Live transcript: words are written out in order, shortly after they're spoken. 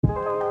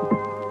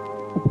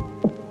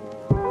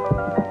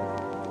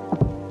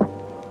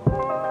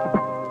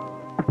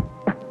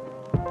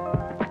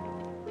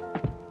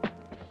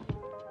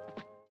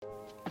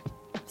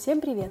Всем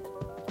привет!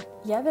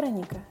 Я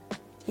Вероника,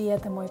 и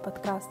это мой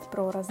подкаст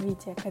про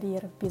развитие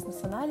карьеры в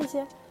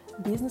бизнес-анализе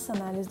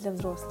 «Бизнес-анализ для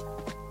взрослых».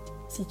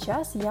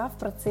 Сейчас я в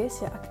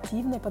процессе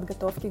активной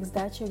подготовки к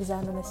сдаче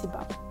экзамена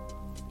CBAP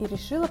и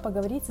решила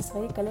поговорить со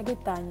своей коллегой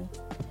Таней,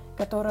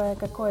 которая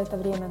какое-то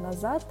время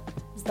назад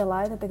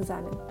сдала этот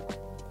экзамен.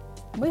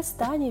 Мы с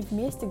Таней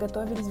вместе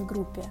готовились в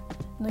группе,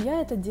 но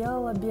я это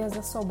делала без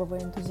особого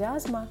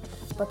энтузиазма,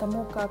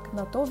 потому как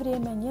на то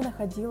время не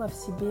находила в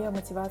себе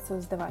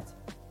мотивацию сдавать.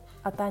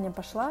 А Таня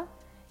пошла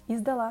и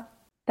сдала.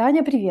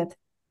 Таня, привет!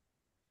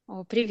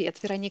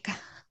 Привет, Вероника.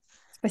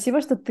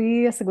 Спасибо, что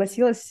ты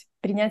согласилась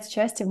принять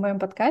участие в моем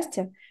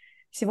подкасте.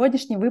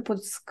 Сегодняшний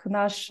выпуск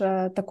наш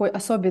такой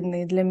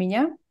особенный для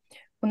меня.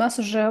 У нас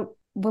уже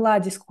была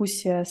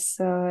дискуссия с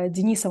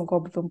Денисом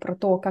Гобовым про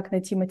то, как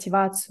найти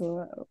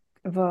мотивацию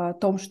в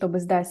том, чтобы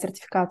сдать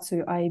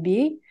сертификацию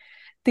IBA.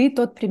 Ты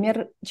тот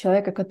пример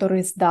человека,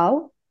 который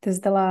сдал. Ты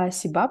сдала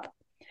CBAP.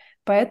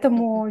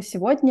 Поэтому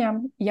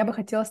сегодня я бы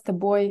хотела с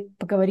тобой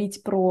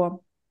поговорить про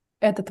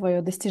это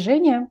твое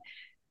достижение.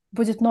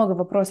 Будет много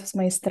вопросов с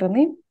моей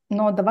стороны,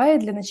 но давай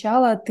для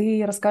начала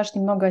ты расскажешь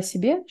немного о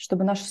себе,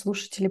 чтобы наши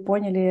слушатели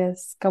поняли,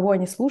 с кого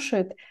они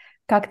слушают,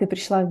 как ты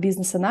пришла в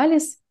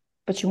бизнес-анализ,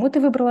 почему ты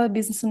выбрала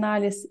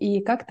бизнес-анализ и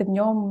как ты в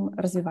нем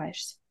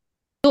развиваешься.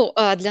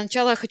 Для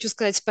начала я хочу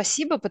сказать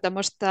спасибо,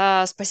 потому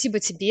что спасибо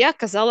тебе,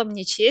 оказала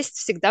мне честь.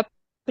 Всегда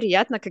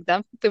приятно,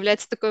 когда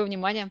появляется такое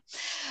внимание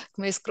к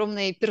моей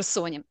скромной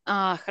персоне.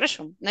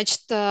 Хорошо,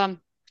 значит,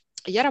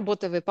 я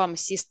работаю в EPAM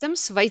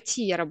Systems, в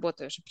IT я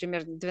работаю уже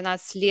примерно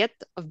 12 лет,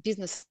 в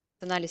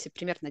бизнес-анализе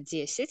примерно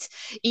 10,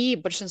 и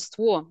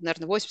большинство,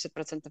 наверное,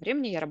 80%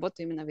 времени я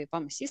работаю именно в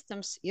EPAM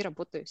Systems и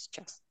работаю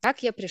сейчас.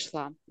 Как я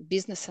пришла в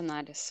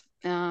бизнес-анализ?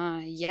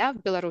 Я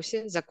в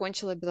Беларуси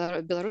закончила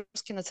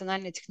Белорусский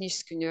национальный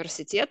технический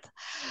университет,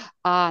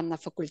 на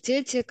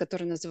факультете,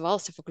 который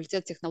назывался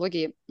факультет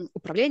технологий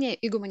управления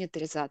и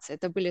гуманитаризации.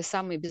 Это были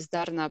самые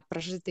бездарно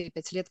прожитые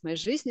 5 лет моей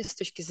жизни с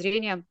точки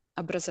зрения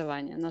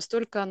образования.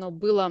 Настолько оно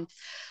было,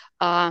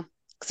 к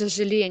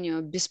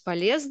сожалению,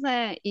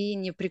 бесполезное и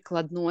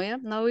неприкладное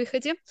на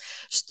выходе,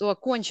 что,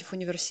 окончив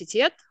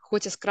университет,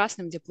 хоть и с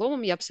красным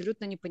дипломом, я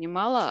абсолютно не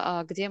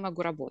понимала, где я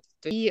могу работать.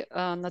 И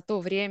на то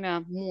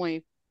время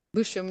мой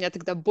бывший у меня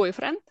тогда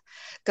бойфренд,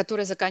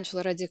 который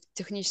заканчивал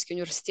радиотехнический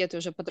университет и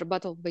уже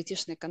подрабатывал в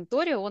айтишной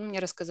конторе, он мне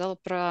рассказал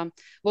про,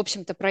 в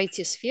общем-то, про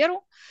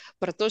IT-сферу,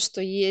 про то,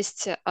 что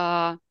есть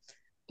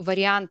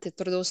варианты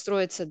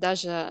трудоустроиться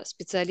даже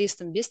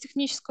специалистам без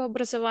технического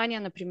образования,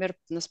 например,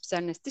 на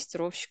специальность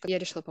тестировщика. Я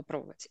решила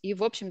попробовать. И,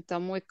 в общем-то,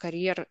 мой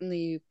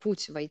карьерный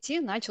путь в IT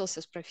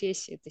начался с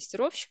профессии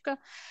тестировщика.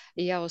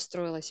 И я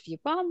устроилась в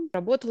EPAM,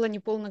 работала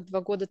неполных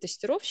 2 года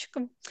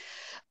тестировщиком,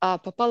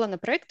 попала на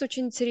проект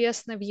очень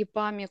интересный в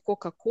EPAM,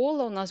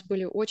 Coca-Cola. У нас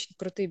были очень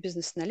крутые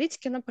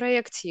бизнес-аналитики на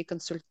проекте и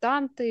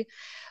консультанты,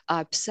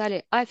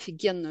 писали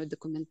офигенную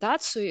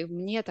документацию. И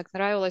мне так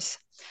нравилось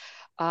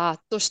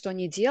то, что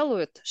они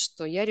делают,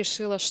 что я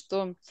решила,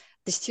 что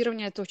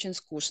тестирование это очень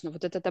скучно.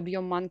 Вот этот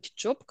объем monkey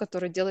job,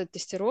 который делает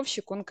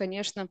тестировщик, он,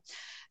 конечно,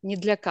 не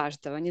для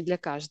каждого, не для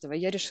каждого.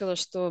 Я решила,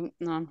 что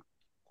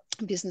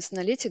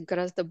бизнес-аналитик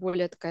гораздо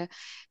более такая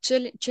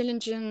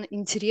challenging,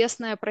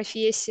 интересная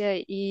профессия,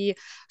 и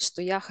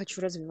что я хочу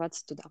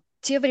развиваться туда.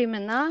 В те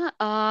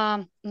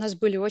времена у нас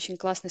были очень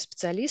классные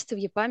специалисты в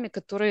EPAM,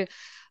 которые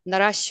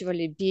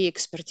наращивали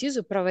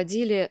BA-экспертизу,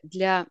 проводили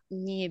для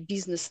не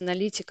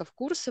бизнес-аналитиков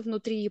курсы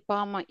внутри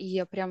EPAM, и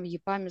я прямо в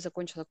EPAM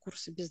закончила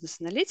курсы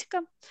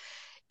бизнес-аналитика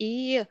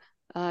и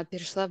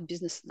перешла в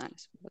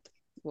бизнес-анализ.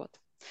 Вот.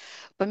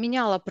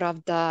 Поменяла,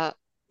 правда,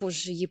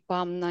 позже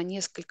EPAM на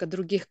несколько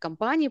других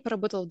компаний,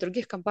 поработала в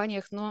других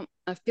компаниях, но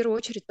в первую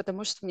очередь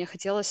потому, что мне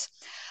хотелось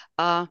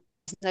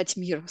знать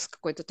мир с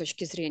какой-то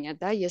точки зрения,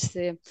 да,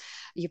 если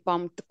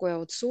EPAM такой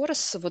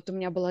аутсорс, вот у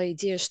меня была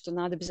идея, что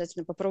надо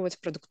обязательно попробовать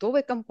в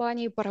продуктовой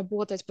компании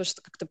поработать, потому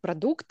что как-то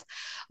продукт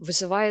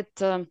вызывает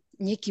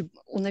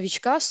у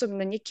новичка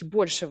особенно некий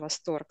больший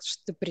восторг,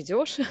 что ты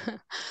придешь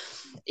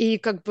и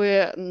как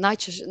бы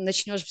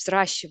начнешь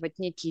взращивать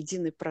некий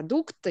единый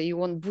продукт, и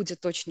он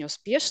будет очень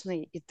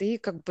успешный, и ты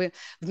как бы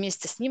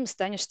вместе с ним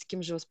станешь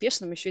таким же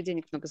успешным, еще и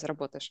денег много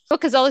заработаешь.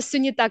 Оказалось, все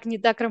не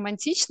так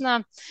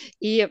романтично,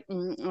 и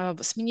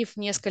сменив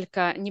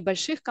несколько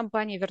небольших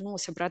компаний,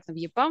 вернулась обратно в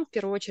EPAM, в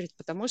первую очередь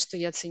потому, что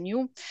я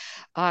ценю,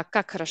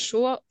 как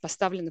хорошо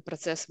поставлены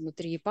процессы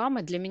внутри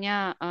EPAM, и для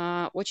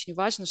меня очень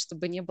важно,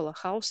 чтобы не было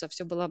хаоса,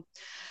 все было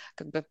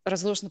как бы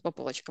разложено по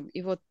полочкам.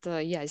 И вот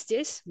я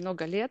здесь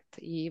много лет,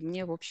 и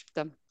мне, в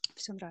общем-то,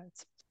 все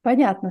нравится.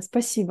 Понятно,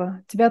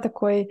 спасибо. У тебя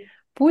такой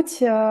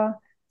путь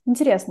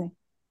интересный.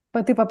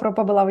 Ты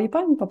побыла в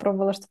Японии,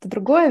 попробовала что-то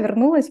другое,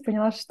 вернулась,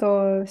 поняла,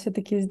 что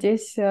все-таки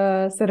здесь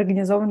с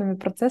организованными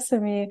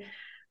процессами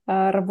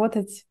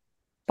работать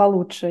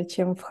получше,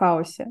 чем в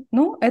хаосе.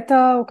 Ну,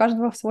 это у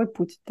каждого свой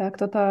путь, да,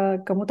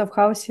 кому-то в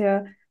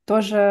хаосе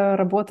тоже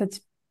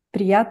работать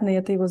приятно, и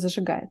это его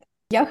зажигает.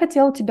 Я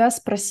хотела тебя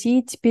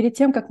спросить, перед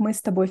тем, как мы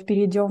с тобой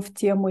перейдем в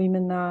тему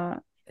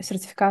именно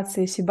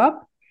сертификации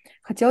CBAP,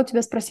 Хотела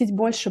тебя спросить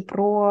больше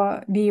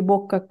про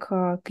BA-бок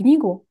как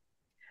книгу.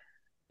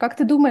 Как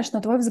ты думаешь,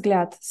 на твой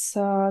взгляд,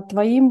 с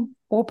твоим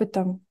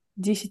опытом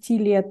 10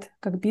 лет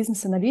как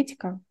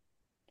бизнес-аналитика,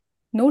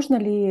 нужно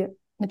ли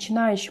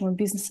начинающему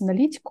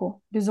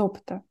бизнес-аналитику без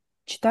опыта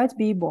читать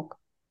BA-бок?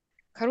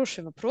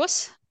 Хороший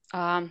вопрос.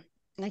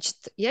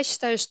 Значит, я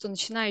считаю, что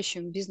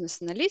начинающему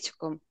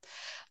бизнес-аналитику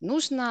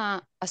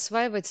нужно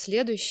осваивать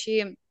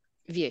следующие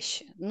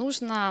вещи.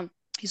 Нужно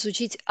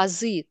изучить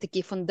азы,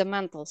 такие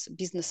fundamentals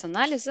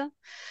бизнес-анализа,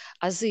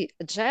 азы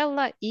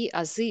agile и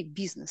азы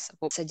бизнеса.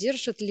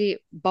 Содержит ли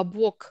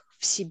бабок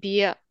в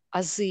себе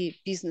азы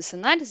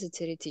бизнес-анализа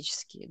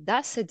теоретические?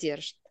 Да,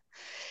 содержит.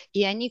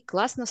 И они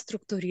классно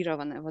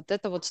структурированы. Вот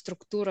эта вот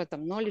структура,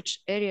 там, knowledge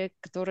area,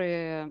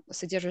 которые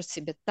содержат в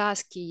себе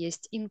таски,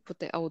 есть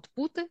инпуты,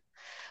 аутпуты.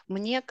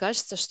 Мне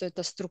кажется, что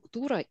эта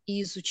структура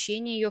и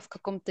изучение ее в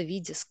каком-то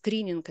виде,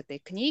 скрининг этой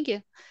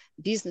книги,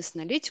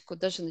 бизнес-аналитику,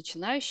 даже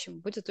начинающим,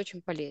 будет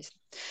очень полезен.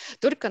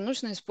 Только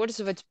нужно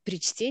использовать при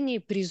чтении,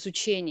 при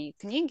изучении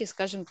книги,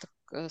 скажем так,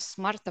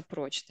 smart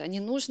approach. Да? Не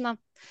нужно,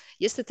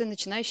 если ты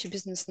начинающий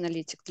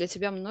бизнес-аналитик, для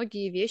тебя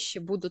многие вещи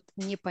будут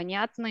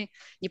непонятны,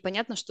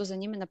 непонятно, что за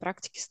ними на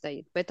практике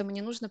стоит. Поэтому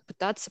не нужно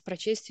пытаться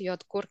прочесть ее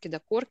от корки до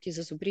корки и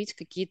зазубрить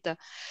какие-то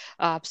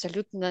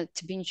абсолютно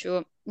тебе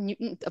ничего,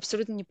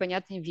 абсолютно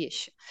непонятные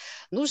вещи.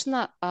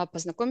 Нужно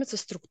познакомиться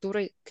с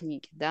структурой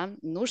книги, да?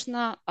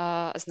 Нужно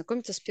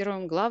ознакомиться с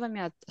первыми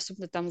главами,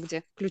 особенно там,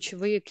 где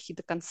ключевые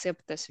какие-то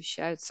концепты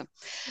освещаются.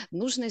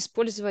 Нужно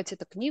использовать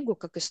эту книгу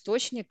как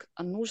источник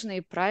нужной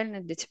и правильной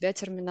для тебя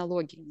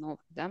терминологии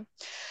новой, да?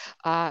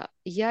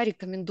 Я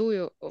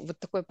рекомендую вот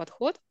такой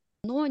подход,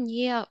 но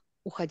не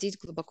уходить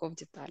глубоко в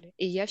детали.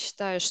 И я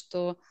считаю,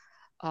 что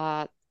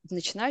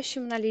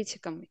начинающим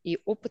аналитикам и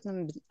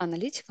опытным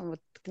аналитикам вот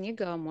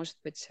книга может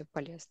быть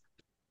полезна.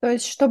 То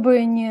есть,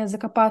 чтобы не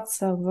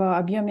закопаться в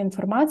объеме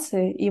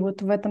информации и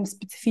вот в этом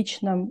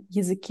специфичном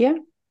языке,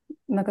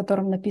 на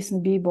котором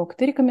написан BA-бок,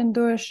 ты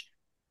рекомендуешь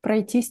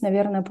пройтись,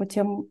 наверное,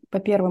 по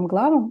первым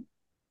главам,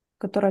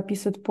 которые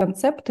описывают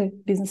концепты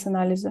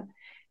бизнес-анализа,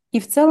 и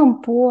в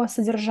целом по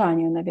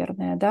содержанию,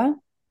 наверное, да?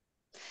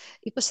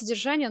 И по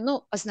содержанию,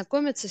 ну,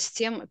 ознакомиться с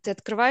тем, ты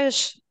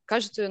открываешь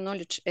каждую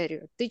knowledge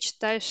area, ты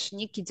читаешь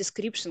некий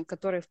description,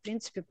 который, в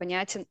принципе,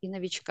 понятен и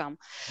новичкам.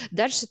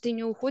 Дальше ты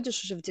не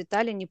уходишь уже в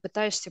детали, не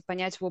пытаешься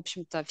понять, в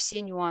общем-то,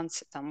 все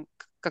нюансы, там,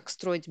 как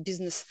строить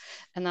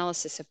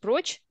бизнес-анализ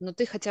approach, но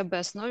ты хотя бы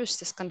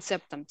основываешься с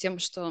концептом, тем,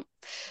 что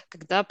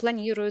когда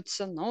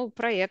планируется новый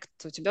проект,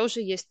 у тебя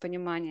уже есть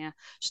понимание,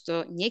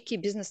 что некий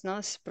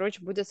бизнес-анализ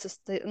approach будет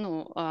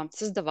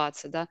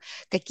создаваться, да,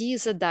 какие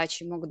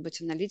задачи могут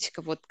быть у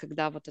аналитика, вот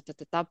когда вот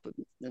этот этап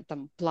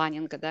там,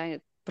 планинга,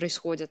 да,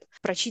 происходит.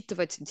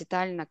 Прочитывать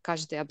детально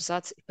каждый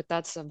абзац и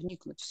пытаться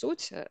вникнуть в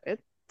суть,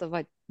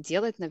 этого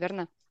делать,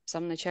 наверное, в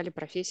самом начале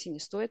профессии не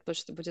стоит, потому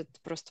что будет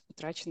просто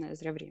потраченное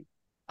зря время.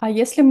 А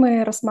если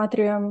мы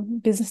рассматриваем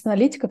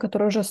бизнес-аналитика,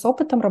 который уже с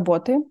опытом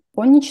работы,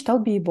 он не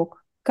читал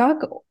BA-бок.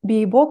 Как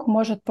BA-бок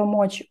может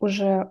помочь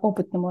уже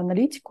опытному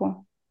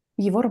аналитику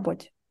в его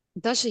работе?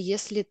 Даже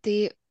если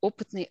ты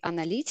опытный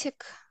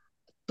аналитик,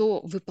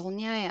 то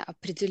выполняя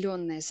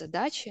определенные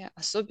задачи,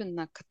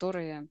 особенно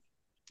которые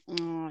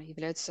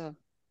являются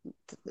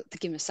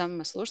такими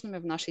самыми сложными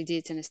в нашей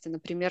деятельности,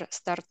 например,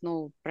 старт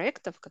нового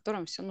проекта, в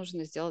котором все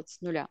нужно сделать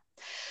с нуля.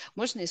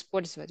 Можно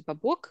использовать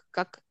бабок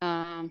как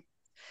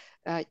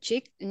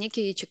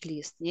некий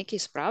чек-лист, некий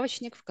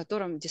справочник, в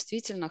котором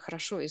действительно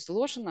хорошо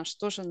изложено,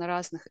 что же на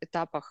разных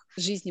этапах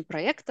жизни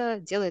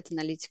проекта делает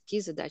аналитик, какие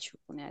задачи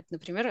выполняет.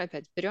 Например,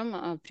 опять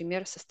берем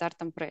пример со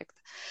стартом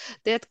проекта.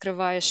 Ты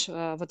открываешь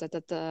вот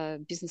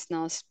этот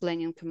бизнес-анализ,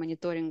 планинг и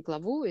мониторинг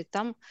главу, и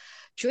там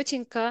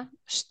четенько,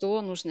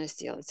 что нужно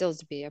сделать.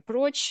 Сделать BA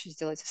approach,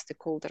 сделать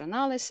stakeholder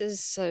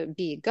analysis,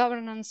 BA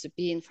governance,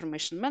 BA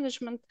information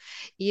management,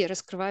 и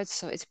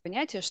раскрываются эти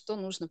понятия, что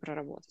нужно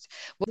проработать.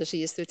 Вот даже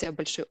если у тебя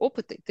большой опыт,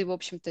 и ты, в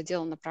общем-то,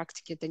 делал на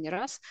практике это не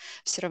раз,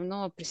 все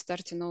равно при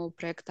старте нового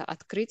проекта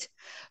открыть,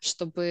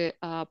 чтобы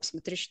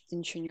посмотреть, что ты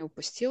ничего не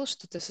упустил,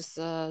 что ты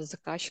с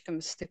заказчиками,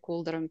 с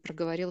стейкхолдерами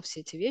проговорил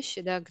все эти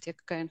вещи, да, где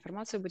какая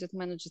информация будет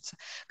менеджиться,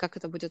 как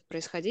это будет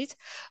происходить,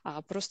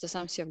 просто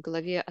сам себе в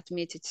голове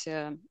отметить,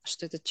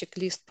 что этот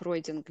чек-лист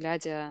пройден,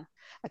 глядя,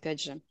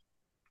 опять же,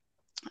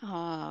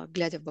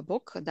 глядя в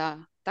бабок,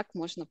 да, так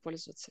можно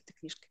пользоваться этой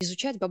книжкой.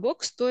 Изучать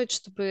бабок стоит,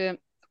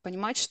 чтобы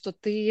понимать, что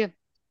ты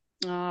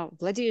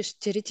владеешь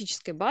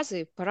теоретической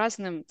базой по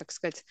разным, так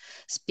сказать,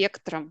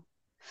 спектрам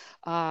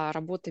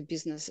работы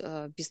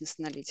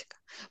бизнес-аналитика.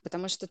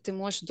 Потому что ты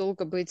можешь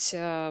долго быть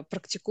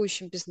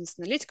практикующим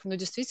бизнес-аналитиком, но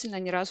действительно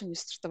ни разу не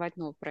стартовать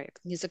новый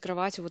проект, не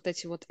закрывать вот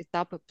эти вот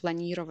этапы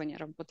планирования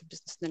работы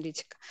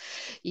бизнес-аналитика.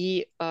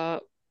 И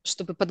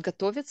чтобы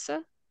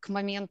подготовиться к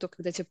моменту,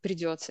 когда тебе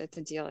придется это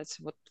делать,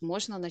 вот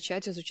можно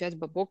начать изучать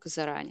бабок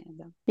заранее.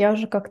 Да. Я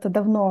уже как-то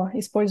давно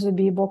использую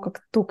BA-бок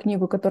как ту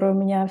книгу, которая у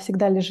меня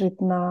всегда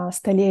лежит на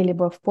столе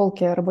либо в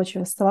полке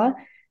рабочего стола.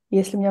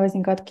 Если у меня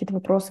возникают какие-то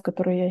вопросы,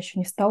 которые я еще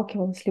не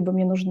сталкивалась, либо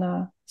мне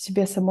нужно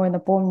себе самой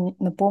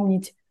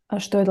напомнить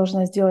что я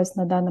должна сделать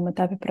на данном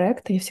этапе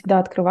проекта. Я всегда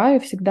открываю,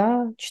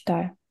 всегда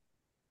читаю.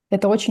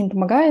 Это очень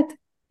помогает.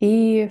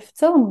 И в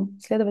целом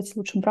следовать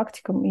лучшим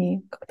практикам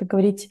и как-то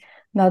говорить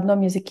на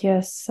одном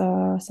языке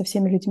со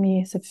всеми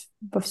людьми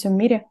во всем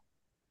мире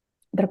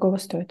дорогого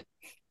стоит,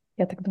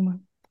 я так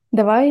думаю.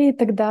 Давай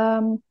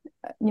тогда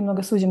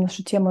немного сузим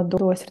нашу тему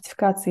до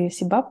сертификации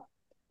CBAP.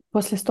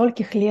 После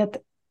стольких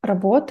лет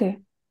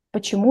работы,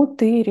 почему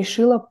ты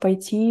решила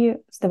пойти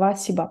сдавать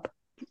CBAP?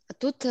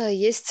 Тут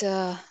есть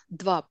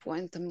два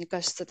поинта, мне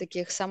кажется,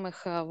 таких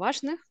самых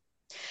важных.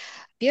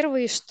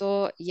 Первый,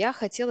 что я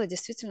хотела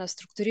действительно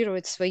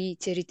структурировать свои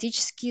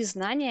теоретические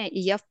знания, и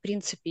я, в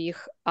принципе,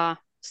 их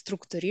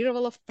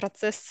структурировала в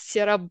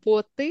процессе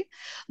работы,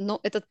 но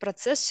этот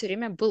процесс все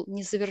время был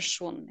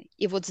незавершенный.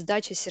 И вот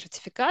сдача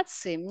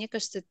сертификации, мне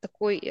кажется, это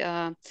такой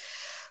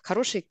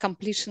хороший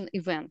completion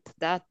event,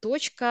 да,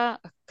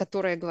 точка,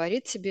 которая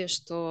говорит тебе,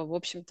 что, в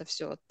общем-то,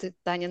 все, ты,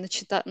 Таня,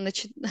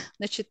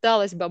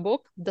 начиталась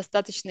бабок в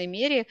достаточной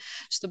мере,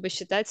 чтобы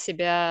считать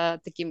себя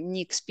таким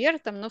не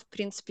экспертом, но, в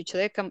принципе,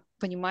 человеком,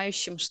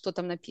 понимающим, что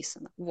там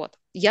написано. Вот.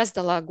 Я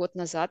сдала год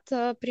назад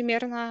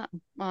примерно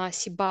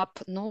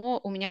CBAP, но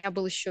у меня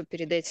был еще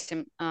перед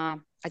этим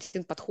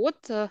один подход.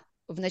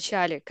 В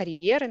начале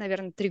карьеры,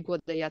 наверное, 3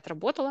 года я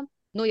отработала,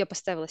 но я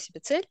поставила себе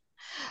цель,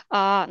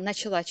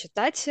 начала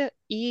читать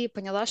и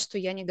поняла, что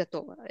я не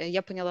готова.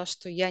 Я поняла,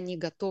 что я не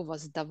готова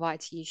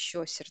сдавать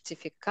еще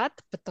сертификат,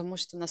 потому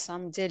что на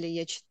самом деле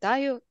я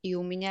читаю, и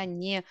у меня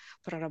не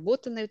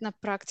проработаны на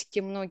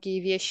практике многие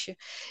вещи,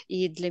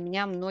 и для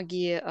меня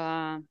многие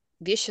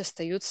вещи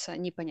остаются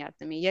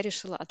непонятными. Я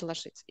решила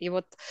отложить. И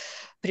вот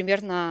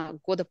примерно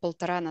года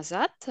полтора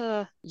назад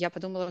я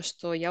подумала,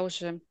 что я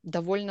уже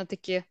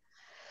довольно-таки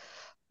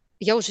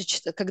я уже,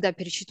 когда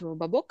перечитываю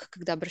Бабок,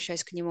 когда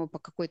обращаюсь к нему по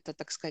какой-то,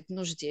 так сказать,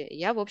 нужде,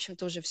 я, в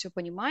общем-то, уже все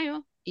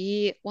понимаю,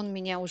 и он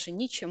меня уже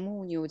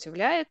ничему не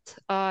удивляет.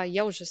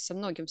 Я уже со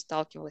многим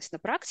сталкивалась на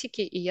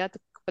практике, и я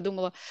так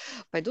подумала,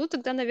 пойду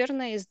тогда,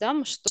 наверное, и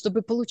сдам,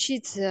 чтобы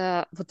получить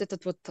вот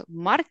этот вот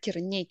маркер,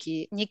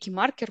 некий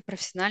маркер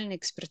профессиональной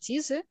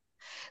экспертизы,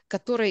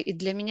 который и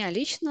для меня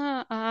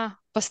лично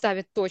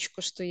поставит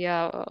точку, что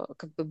я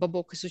как бы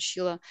Бабок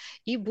изучила,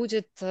 и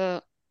будет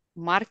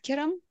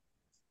маркером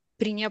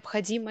при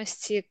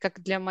необходимости,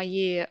 как для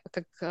моей,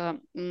 как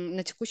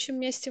на текущем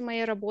месте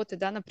моей работы,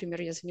 да,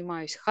 например, я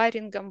занимаюсь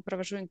хайрингом,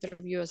 провожу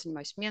интервью, я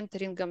занимаюсь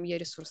менторингом, я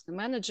ресурсный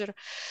менеджер,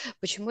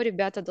 почему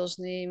ребята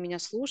должны меня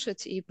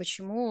слушать и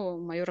почему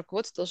мое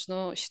руководство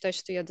должно считать,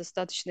 что я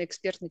достаточно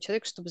экспертный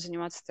человек, чтобы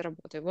заниматься этой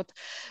работой. Вот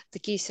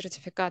такие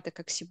сертификаты,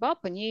 как CBAP,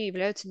 они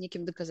являются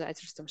неким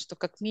доказательством, что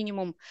как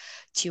минимум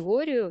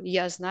теорию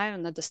я знаю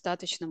на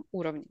достаточном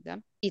уровне, да.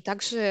 И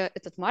также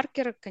этот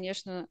маркер,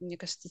 конечно, мне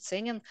кажется,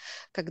 ценен,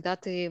 когда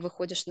ты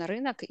выходишь на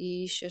рынок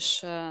и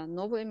ищешь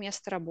новое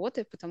место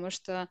работы, потому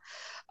что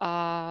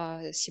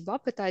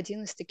CBAP — это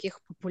один из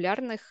таких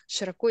популярных,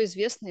 широко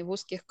известный в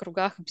узких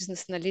кругах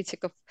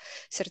бизнес-аналитиков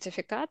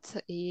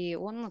сертификат, и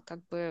он,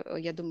 как бы,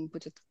 я думаю,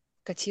 будет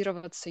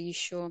котироваться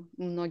еще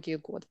многие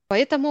годы.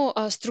 Поэтому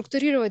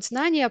структурировать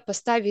знания,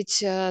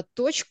 поставить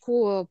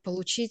точку,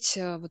 получить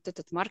вот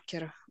этот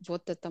маркер,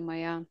 вот это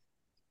моя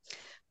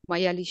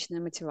личная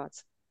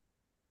мотивация.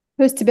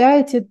 То есть тебя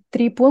эти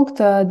 3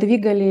 пункта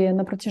двигали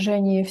на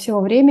протяжении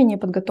всего времени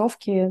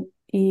подготовки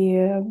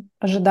и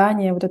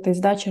ожидания, вот этой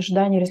сдачи,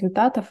 ожидания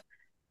результатов,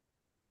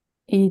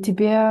 и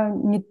тебе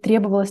не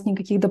требовалось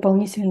никаких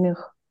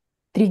дополнительных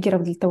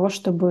триггеров для того,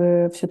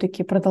 чтобы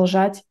все-таки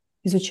продолжать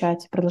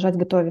изучать, продолжать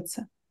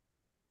готовиться.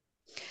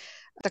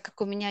 Так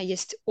как у меня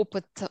есть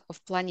опыт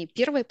в плане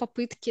первой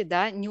попытки,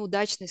 да,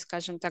 неудачный,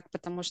 скажем так,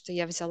 потому что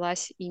я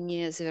взялась и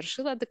не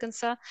завершила до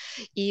конца,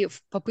 и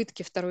в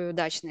попытке второй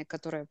удачной,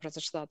 которая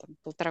произошла там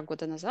 1,5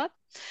 года назад,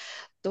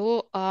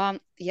 то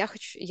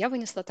я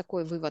вынесла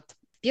такой вывод.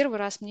 Первый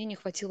раз мне не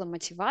хватило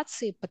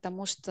мотивации,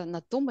 потому что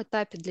на том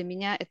этапе для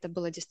меня это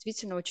была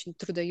действительно очень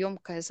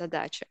трудоемкая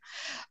задача.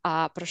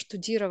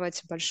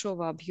 Проштудировать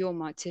большого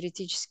объема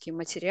теоретический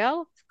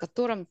материал, в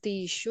котором ты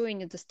еще и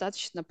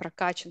недостаточно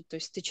прокачан. То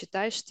есть ты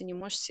читаешь, ты не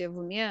можешь себе в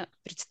уме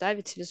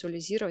представить,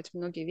 визуализировать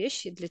многие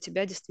вещи, и для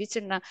тебя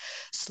действительно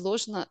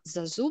сложно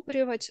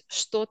зазубривать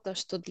что-то,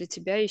 что для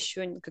тебя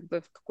еще как бы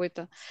в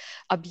какой-то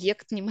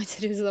объект не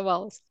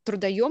материализовалось.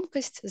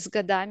 Трудоемкость с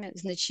годами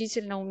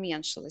значительно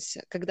уменьшилась.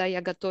 Когда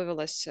я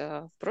готовилась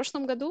в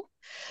прошлом году,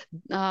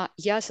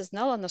 я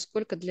осознала,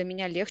 насколько для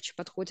меня легче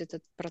подходит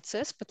этот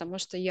процесс, потому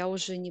что я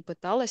уже не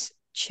пыталась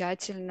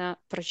тщательно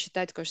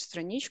прочитать каждую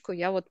страничку.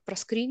 Я вот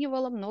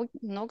проскринивала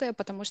многое,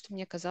 потому что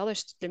мне казалось,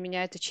 что для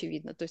меня это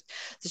очевидно. То есть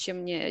зачем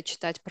мне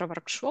читать про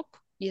воркшоп,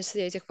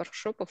 если я этих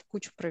воркшопов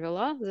кучу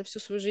провела за всю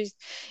свою жизнь,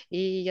 и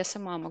я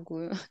сама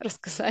могу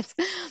рассказать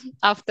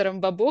авторам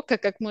Бабока,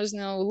 как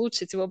можно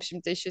улучшить, в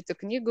общем-то, еще эту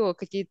книгу,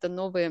 какие-то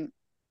новые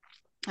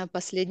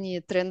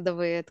последние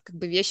трендовые как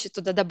бы вещи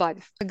туда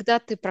добавив. Когда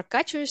ты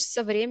прокачиваешься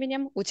со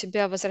временем, у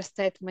тебя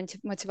возрастает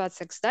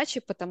мотивация к сдаче,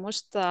 потому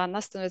что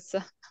она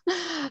становится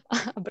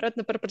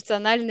обратно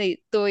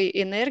пропорциональной той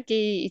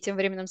энергии и тем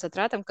временным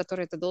затратам,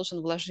 которые ты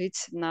должен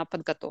вложить на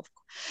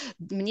подготовку.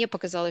 Мне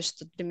показалось,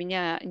 что для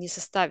меня не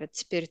составит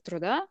теперь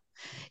труда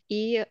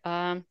и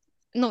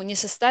ну,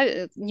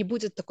 не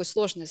будет такой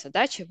сложной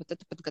задачи вот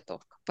эта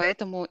подготовка.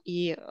 Поэтому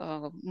и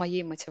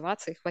моей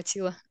мотивации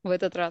хватило в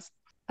этот раз.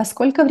 А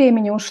сколько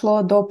времени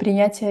ушло до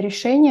принятия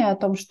решения о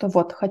том, что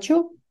вот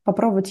хочу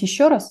попробовать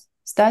еще раз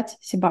сдать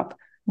CBAP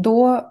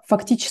до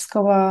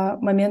фактического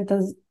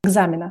момента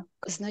экзамена?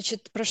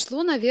 Значит,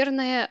 прошло,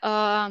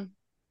 наверное,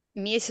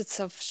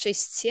 месяцев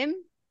 6-7.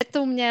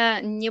 Это у меня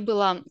не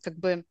было как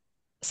бы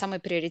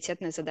самой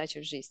приоритетной задачей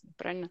в жизни,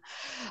 правильно?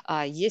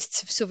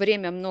 Есть все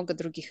время много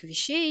других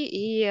вещей,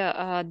 и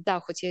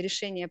да, хоть я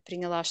решение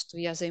приняла, что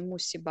я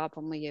займусь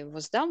СИБАПом, и я его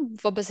сдам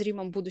в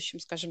обозримом будущем,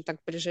 скажем так,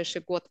 в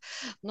ближайший год,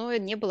 но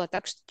не было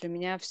так, что для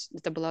меня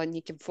это было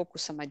неким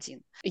фокусом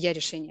один. Я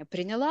решение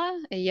приняла,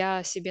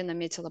 я себе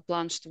наметила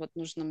план, что вот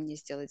нужно мне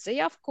сделать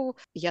заявку,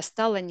 я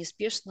стала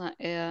неспешно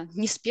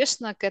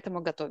к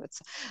этому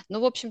готовиться.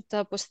 Но, в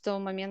общем-то, после того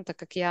момента,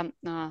 как я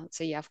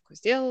заявку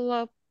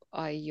сделала,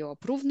 ее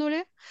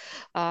опрувнули,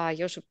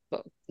 я уже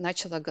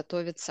начала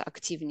готовиться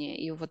активнее.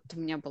 И вот у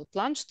меня был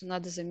план, что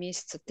надо за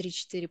месяца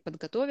 3-4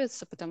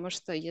 подготовиться, потому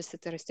что если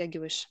ты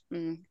растягиваешь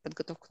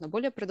подготовку на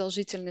более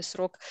продолжительный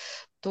срок,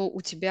 то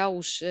у тебя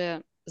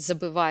уже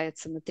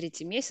забывается на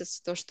третий месяц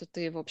то, что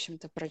ты, в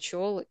общем-то,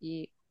 прочел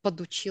и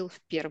подучил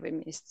в первый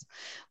месяц.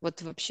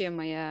 Вот вообще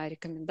моя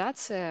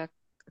рекомендация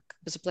как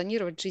бы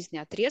запланировать в жизни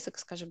отрезок,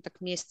 скажем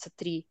так, месяца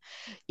 3,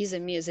 и за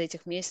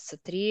этих месяца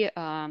 3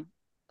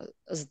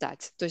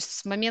 сдать. То есть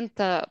с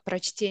момента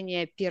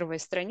прочтения первой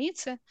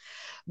страницы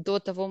до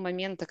того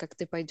момента, как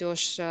ты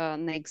пойдешь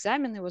на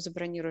экзамен, его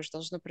забронируешь,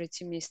 должно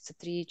пройти месяца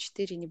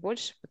 3-4, не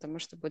больше, потому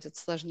что будет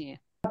сложнее.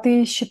 А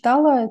ты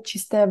считала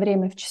чистое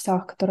время в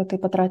часах, которое ты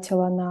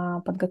потратила на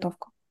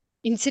подготовку?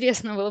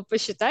 Интересно было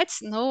посчитать,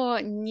 но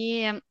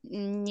не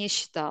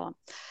считала.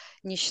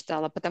 Не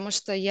считала, потому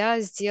что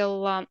я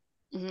сделала,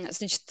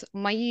 значит,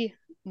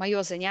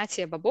 мое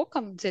занятие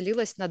бобоком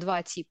делилось на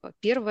два типа.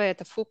 Первое —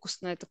 это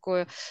фокусное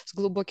такое с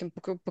глубоким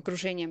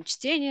погружением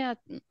чтения,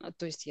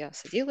 то есть я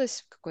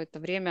садилась, какое-то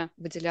время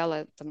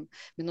выделяла там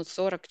минут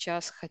 40,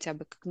 час, хотя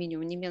бы как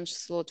минимум, не меньше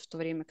слот в то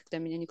время, когда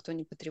меня никто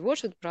не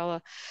потревожит,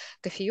 брала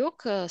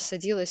кофеек,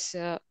 садилась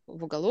в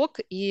уголок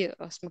и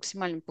с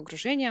максимальным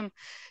погружением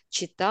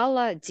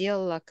читала,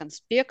 делала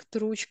конспект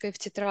ручкой в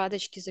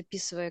тетрадочке,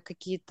 записывая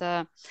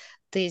какие-то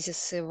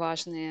тезисы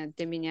важные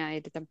для меня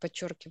или там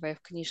подчеркивая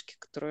в книжке,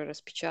 которую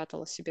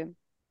распечатала себе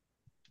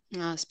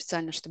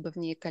специально, чтобы в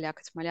ней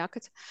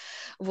калякать-малякать.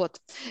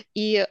 Вот.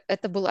 И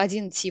это был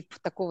один тип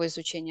такого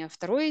изучения.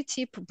 Второй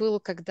тип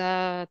был,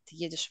 когда ты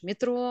едешь в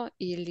метро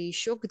или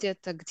еще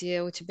где-то,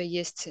 где у тебя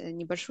есть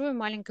небольшое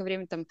маленькое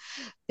время, там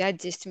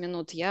 5-10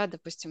 минут. Я,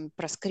 допустим,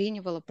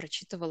 проскринивала,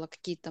 прочитывала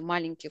какие-то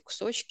маленькие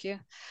кусочки.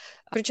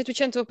 Короче,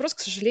 отвечая на твой вопрос, к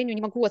сожалению,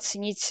 не могу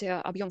оценить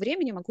объем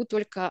времени, могу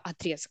только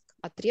отрезок.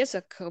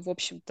 Отрезок, в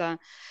общем-то,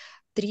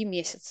 3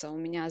 месяца у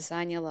меня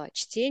заняло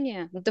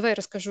чтение. Ну, давай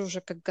расскажу уже,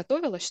 как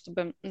готовилась,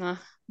 чтобы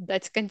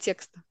дать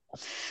контекст.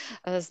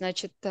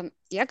 Значит,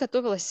 я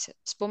готовилась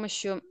с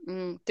помощью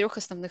 3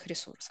 основных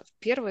ресурсов.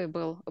 Первый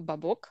был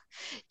Бабок,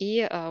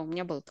 и у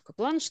меня был такой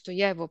план, что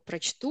я его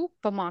прочту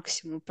по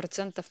максимуму,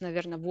 процентов,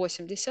 наверное,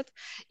 80,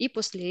 и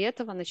после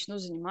этого начну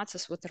заниматься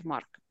с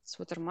watermark. С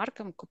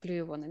watermark куплю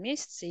его на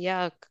месяц, и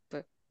я как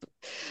бы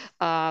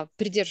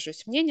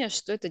придерживаюсь мнения,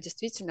 что это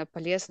действительно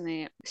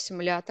полезный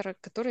симулятор,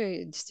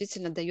 который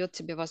действительно дает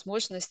тебе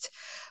возможность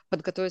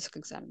подготовиться к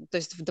экзамену. То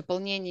есть в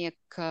дополнение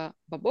к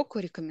Бабоку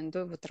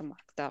рекомендую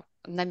Watermark. Да,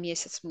 на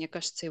месяц, мне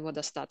кажется, его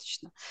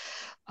достаточно.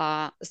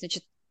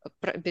 Значит,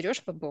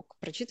 берешь Бабок,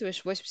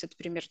 прочитываешь 80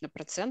 примерно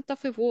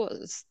процентов его,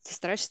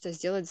 стараешься это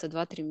сделать за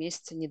 2-3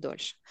 месяца, не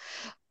дольше.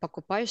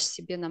 Покупаешь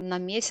себе на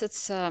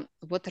месяц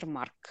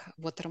Watermark.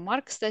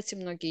 Watermark, кстати,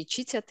 многие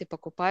читят и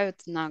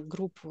покупают на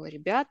группу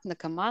ребят, на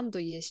команду.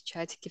 Есть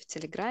чатики в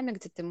Телеграме,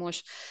 где ты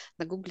можешь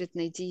нагуглить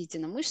 «Найди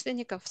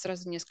единомышленников».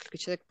 Сразу несколько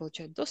человек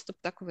получают доступ,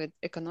 так вы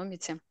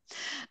экономите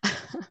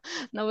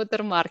на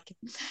Watermark.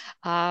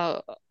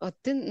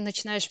 Ты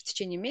начинаешь в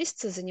течение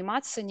месяца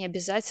заниматься, не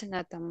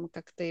обязательно там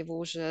как-то его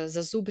уже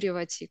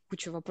зазубривать и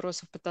кучу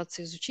вопросов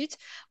пытаться изучить.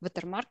 В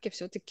Watermark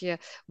все-таки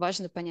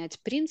важно понять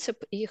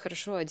принцип и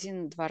хорошо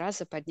 1-2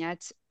 раза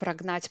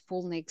прогнать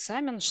полный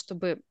экзамен,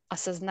 чтобы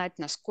осознать,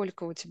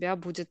 насколько у тебя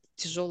будет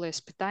тяжелое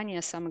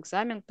испытание, сам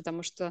экзамен,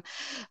 потому что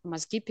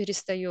мозги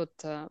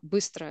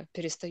быстро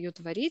перестают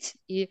варить,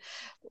 и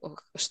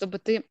чтобы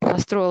ты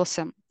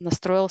настроился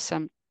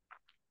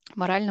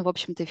морально, в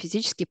общем-то, и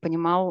физически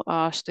понимал,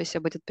 что из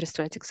себя будет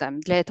представлять экзамен.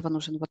 Для этого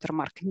нужен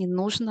watermark. Не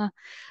нужно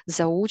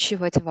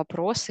заучивать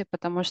вопросы,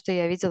 потому что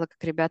я видела,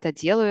 как ребята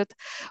делают.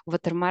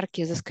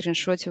 Watermark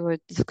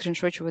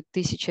заскриншочивают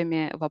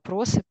тысячами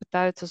вопросы,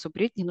 пытаются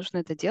зубрить. Не нужно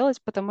это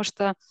делать, потому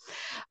что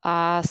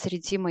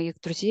среди моих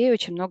друзей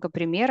очень много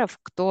примеров,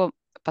 кто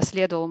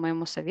последовал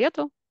моему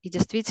совету и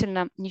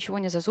действительно ничего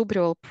не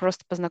зазубривал,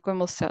 просто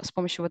познакомился с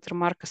помощью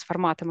watermark с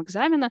форматом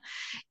экзамена,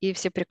 и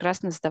все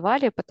прекрасно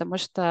сдавали, потому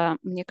что,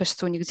 мне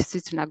кажется, у них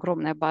действительно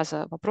огромная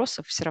база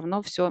вопросов, все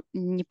равно все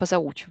не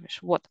позаучиваешь.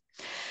 Вот.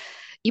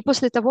 И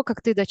после того,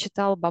 как ты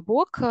дочитал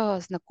бабок,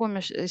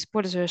 знакомишь,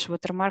 используешь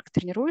watermark,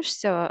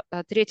 тренируешься,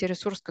 третий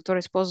ресурс,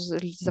 который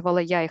использовала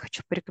я и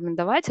хочу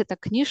порекомендовать, это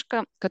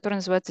книжка, которая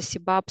называется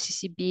CBAP,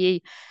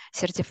 CCBA,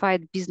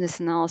 Certified Business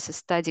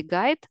Analysis Study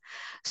Guide,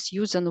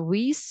 Сьюзан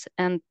Уис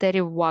и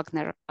Терри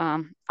Вагнер,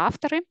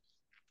 авторы.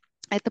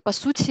 Это, по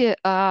сути,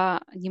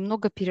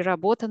 немного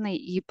переработанный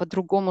и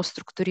по-другому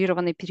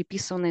структурированный,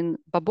 переписанный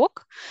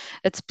бабок.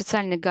 Это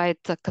специальный гайд,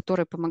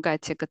 который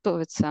помогает тебе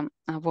готовиться,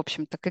 в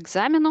общем-то, к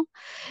экзамену.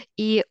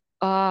 И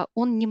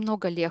он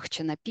немного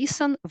легче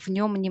написан, в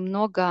нем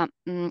немного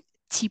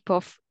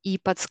типов и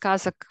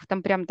подсказок,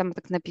 там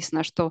так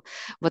написано, что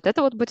вот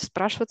это вот будет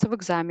спрашиваться в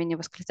экзамене,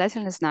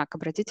 восклицательный знак,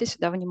 обратите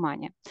сюда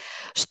внимание.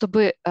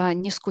 Чтобы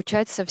не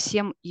скучать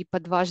совсем и по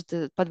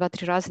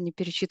два-три раза не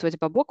перечитывать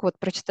бабок, вот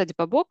прочитать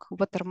бабок,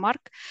 watermark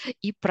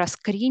и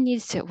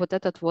проскринить вот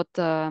этот вот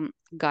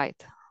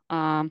гайд.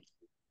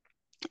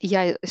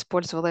 Я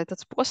использовала этот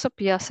способ,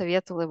 я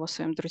советовала его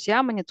своим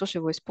друзьям, они тоже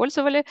его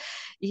использовали,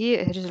 и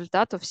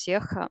результат у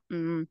всех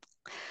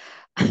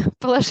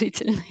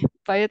положительный,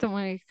 поэтому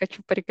и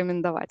хочу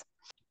порекомендовать.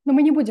 Но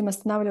мы не будем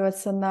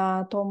останавливаться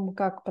на том,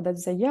 как подать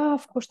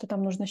заявку, что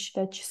там нужно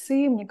считать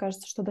часы. Мне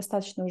кажется, что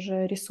достаточно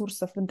уже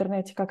ресурсов в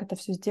интернете, как это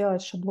все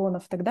сделать,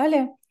 шаблонов и так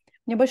далее.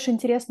 Мне больше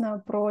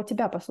интересно про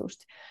тебя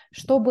послушать.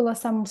 Что было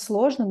самым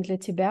сложным для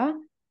тебя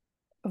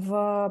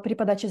при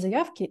подаче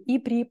заявки и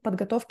при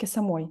подготовке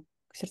самой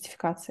к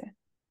сертификации?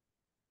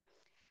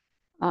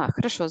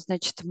 Хорошо,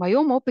 значит, в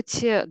моем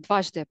опыте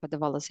дважды я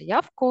подавала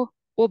заявку.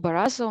 Оба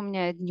раза у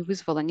меня не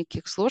вызвало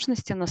никаких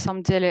сложностей. На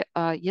самом деле,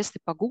 если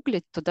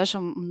погуглить, то даже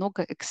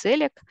много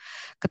Excel,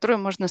 которые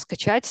можно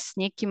скачать с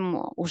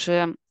неким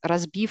уже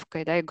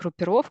разбивкой, да, и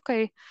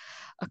группировкой,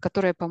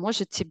 которая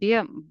поможет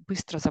тебе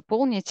быстро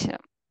заполнить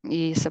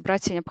и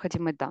собрать все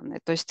необходимые данные.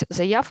 То есть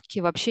заявки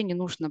вообще не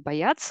нужно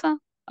бояться.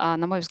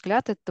 На мой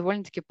взгляд, это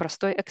довольно-таки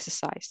простой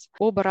exercise.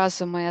 Оба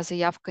раза моя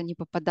заявка не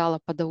попадала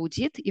под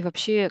аудит, и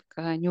вообще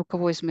ни у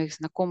кого из моих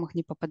знакомых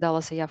не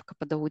попадала заявка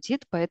под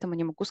аудит, поэтому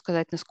не могу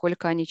сказать,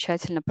 насколько они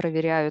тщательно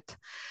проверяют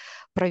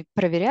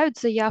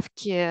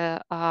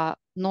заявки,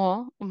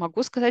 но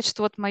могу сказать,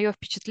 что вот мое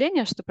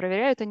впечатление, что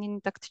проверяют они не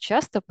так-то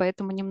часто,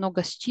 поэтому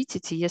немного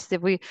считите. Если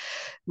вы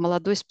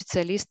молодой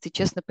специалист и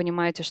честно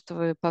понимаете, что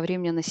вы по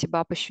времени на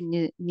CBAP еще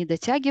не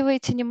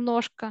дотягиваете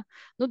немножко,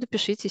 ну,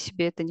 допишите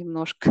себе это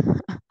немножко.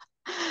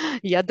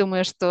 Я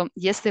думаю, что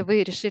если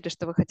вы решили,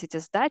 что вы хотите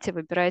сдать, и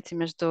выбираете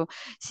между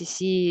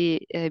CCBA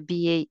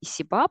и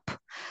CBAP,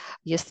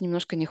 если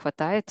немножко не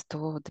хватает,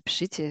 то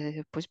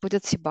допишите, пусть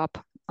будет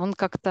CBAP. Он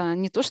как-то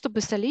не то чтобы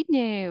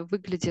солиднее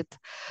выглядит,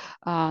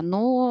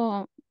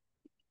 но,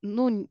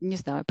 ну, не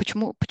знаю,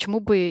 почему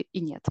бы и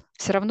нет.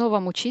 Все равно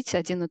вам учить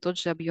один и тот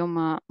же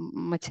объем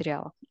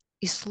материала.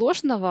 Из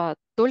сложного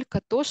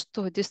только то,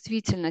 что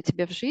действительно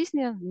тебе в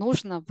жизни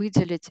нужно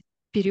выделить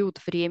период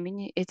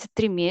времени, эти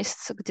 3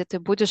 месяца, где ты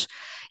будешь,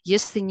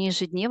 если не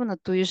ежедневно,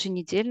 то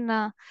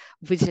еженедельно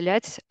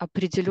выделять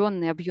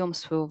определенный объем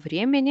своего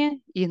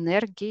времени, и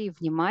энергии, и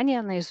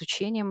внимания на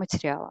изучение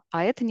материала.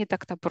 А это не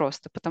так-то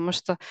просто, потому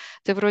что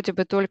ты вроде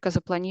бы только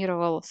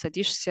запланировал,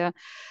 садишься,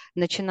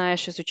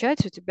 начинаешь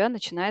изучать, у тебя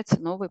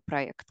начинается новый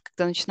проект.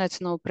 Когда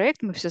начинается новый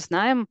проект, мы все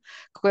знаем,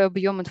 какой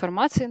объем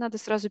информации надо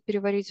сразу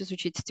переварить,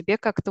 изучить. Тебе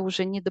как-то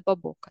уже не до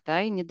бабока,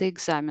 да, и не до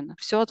экзамена.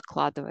 Все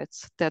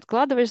откладывается. Ты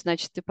откладываешь,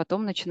 значит, ты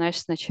потом начинаешь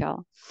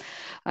сначала.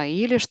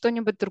 Или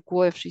что-нибудь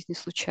другое в жизни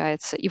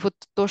случается. И вот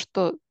то,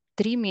 что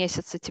 3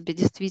 месяца тебе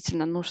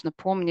действительно нужно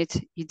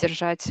помнить и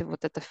держать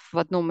вот это в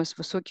одном из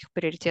высоких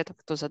приоритетов,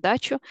 эту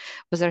задачу,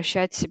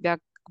 возвращать себя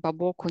к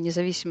бабоку, вне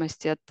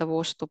зависимости от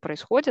того, что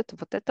происходит,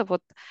 вот это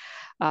вот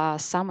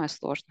самое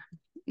сложное,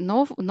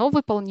 но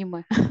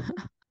выполнимое.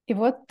 И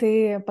вот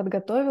ты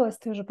подготовилась,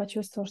 ты уже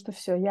почувствовала, что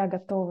все, я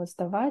готова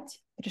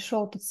сдавать.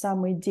 Пришел тот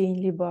самый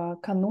день, либо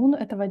канун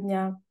этого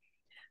дня.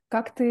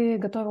 Как ты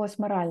готовилась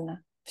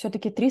морально?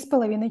 Все-таки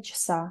 3,5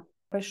 часа,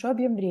 большой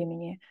объем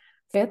времени.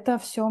 Это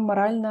все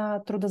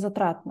морально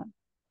трудозатратно.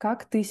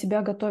 Как ты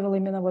себя готовила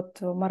именно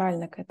вот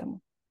морально к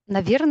этому?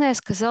 Наверное,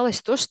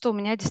 сказалось то, что у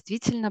меня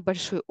действительно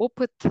большой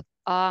опыт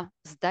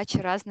сдачи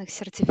разных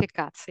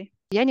сертификаций.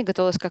 Я не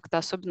готовилась как-то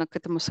особенно к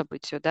этому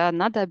событию. Да.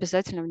 Надо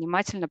обязательно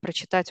внимательно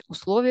прочитать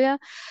условия,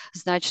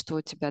 знать, что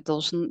у тебя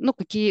должен, ну,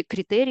 какие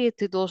критерии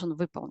ты должен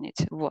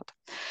выполнить. Вот.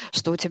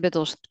 Что у тебя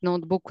должен быть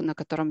ноутбук, на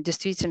котором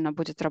действительно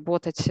будет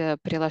работать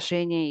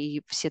приложение,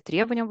 и все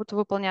требования будут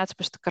выполняться,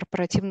 потому что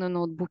корпоративные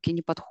ноутбуки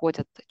не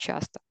подходят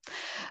часто.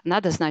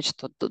 Надо знать,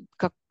 что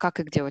как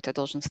и где у тебя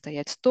должен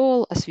стоять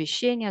стол,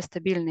 освещение,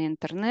 стабильный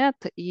интернет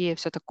и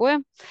все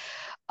такое.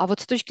 А вот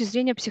с точки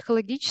зрения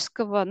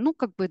психологического, ну,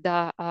 как бы,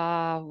 да,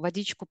 вводить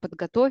методичку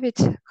подготовить,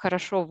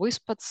 хорошо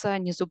выспаться,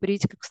 не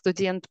зубрить как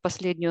студент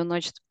последнюю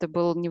ночь, чтобы ты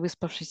был не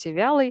выспавшийся и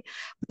вялый,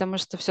 потому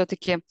что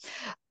все-таки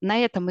на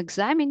этом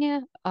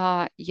экзамене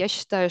я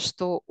считаю,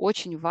 что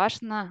очень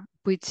важно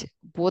быть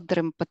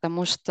бодрым,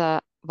 потому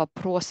что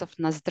вопросов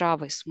на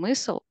здравый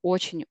смысл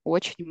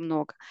очень-очень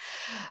много.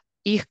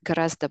 Их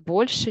гораздо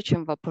больше,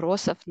 чем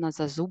вопросов на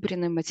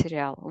зазубренный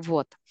материал.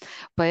 Вот.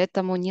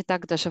 Поэтому не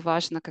так даже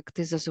важно, как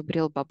ты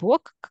зазубрил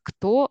бабок, как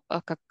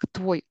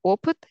твой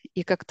опыт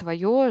и как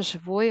твое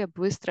живое,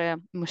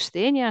 быстрое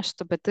мышление,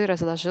 чтобы ты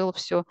разложил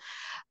все,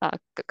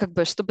 как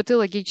бы, чтобы ты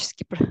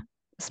логически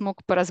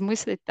смог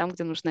поразмыслить там,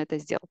 где нужно это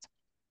сделать.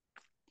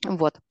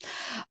 Вот.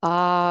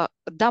 Да,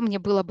 мне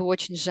было бы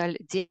очень жаль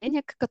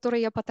денег,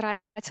 которые я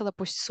потратила,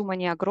 пусть сумма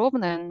не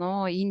огромная,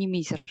 но и не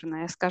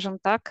мизерная, скажем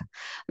так,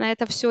 на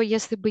это все,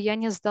 если бы я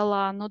не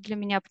сдала. Но для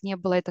меня бы не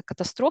было это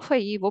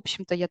катастрофой, и, в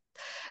общем-то,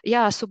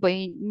 я особо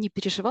и не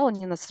переживала,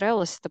 не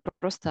настраивалась. Это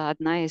просто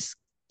одна из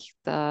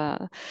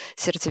каких-то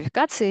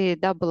сертификаций.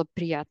 Да, было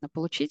приятно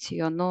получить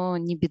ее, но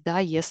не беда,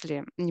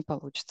 если не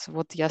получится.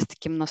 Вот я с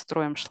таким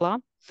настроем шла,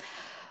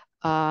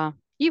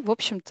 и, в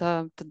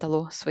общем-то, это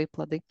дало свои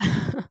плоды.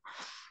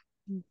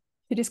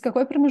 Через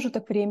какой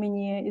промежуток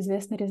времени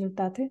известны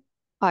результаты?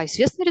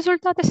 Известны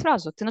результаты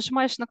сразу. Ты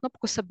нажимаешь на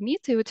кнопку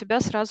Submit, и у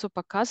тебя сразу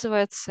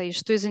показывается. И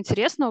что из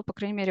интересного, по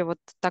крайней мере, вот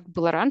так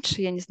было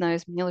раньше, я не знаю,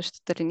 изменилось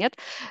что-то или нет,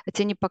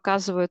 тебе не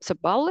показываются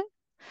баллы,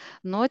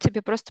 но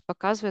тебе просто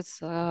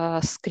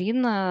показывается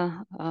скрин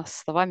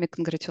с словами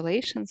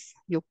Congratulations,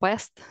 you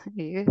passed,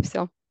 и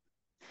все.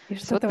 И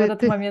что Все, ты в этот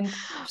ты момент,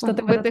 что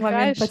ты в этот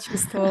момент выдыхаешь.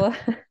 почувствовала?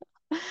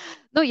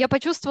 Ну, я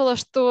почувствовала,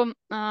 что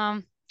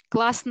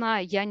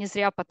классно, я не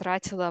зря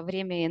потратила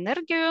время и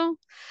энергию.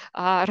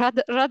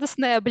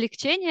 Радостное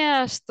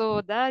облегчение,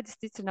 что, да,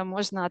 действительно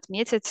можно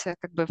отметить,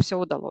 как бы все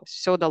удалось,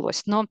 все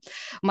удалось. Но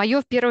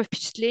мое первое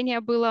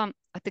впечатление было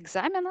от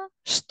экзамена,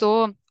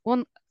 что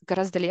он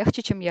гораздо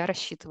легче, чем я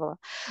рассчитывала.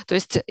 То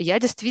есть я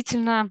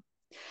действительно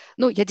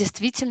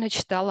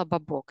читала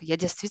бабок, я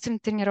действительно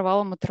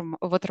тренировала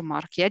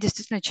watermark, я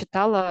действительно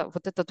читала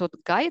вот этот вот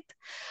гайд,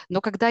 но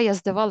когда я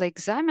сдавала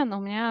экзамен, у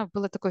меня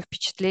было такое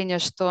впечатление,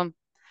 что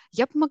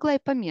я бы могла и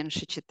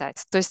поменьше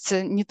читать. То есть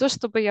не то,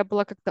 чтобы я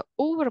была как-то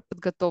овер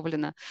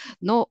подготовлена,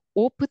 но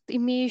опыт,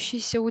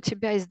 имеющийся у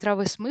тебя, и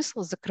здравый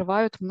смысл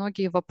закрывают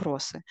многие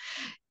вопросы.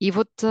 И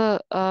вот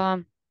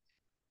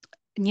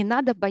не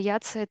надо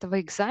бояться этого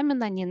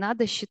экзамена, не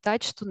надо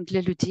считать, что он для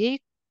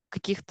людей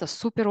каких-то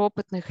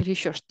суперопытных или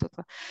еще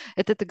что-то.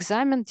 Этот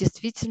экзамен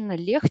действительно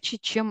легче,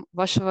 чем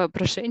ваше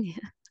воображение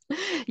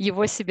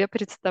его себе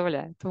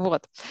представляет.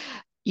 Вот.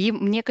 И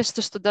мне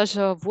кажется, что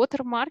даже в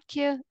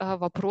watermark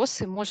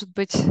вопросы, может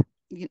быть,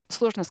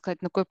 сложно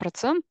сказать, на какой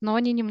процент, но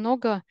они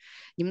немного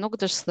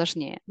даже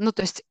сложнее. Ну,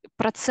 то есть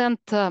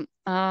процент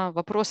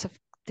вопросов,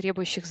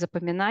 требующих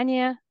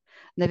запоминания,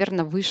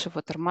 наверное, выше в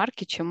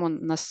watermark, чем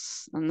он на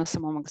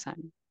самом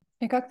экзамене.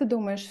 И как ты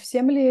думаешь,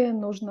 всем ли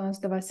нужно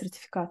сдавать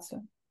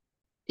сертификацию?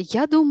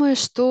 Я думаю,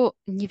 что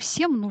не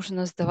всем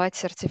нужно сдавать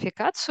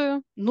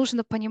сертификацию,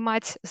 нужно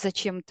понимать,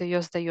 зачем ты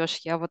ее сдаешь.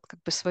 Я вот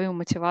как бы свою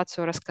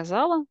мотивацию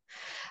рассказала,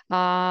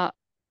 а,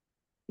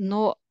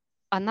 но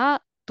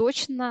она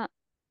точно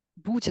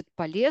будет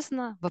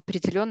полезна в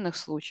определенных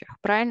случаях.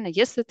 Правильно?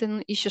 Если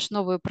ты ищешь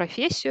новую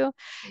профессию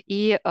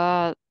и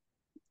в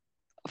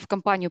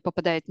компанию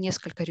попадает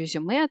несколько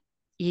резюме,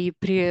 и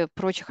при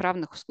прочих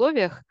равных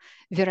условиях,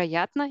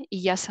 вероятно, и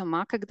я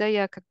сама, когда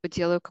я как бы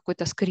делаю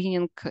какой-то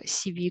скрининг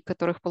CV,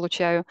 которых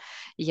получаю,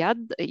 я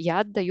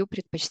отдаю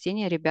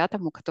предпочтение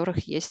ребятам, у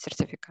которых есть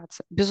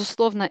сертификация.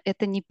 Безусловно,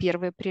 это не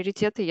первые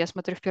приоритеты, я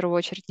смотрю в первую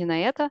очередь не на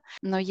это,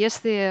 но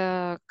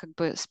если как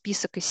бы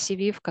список из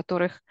CV, в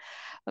которых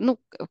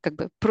как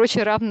бы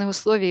прочие равные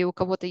условия, и у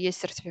кого-то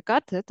есть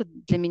сертификат, это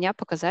для меня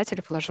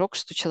показатель, флажок,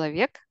 что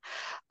человек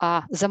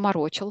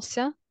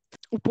заморочился,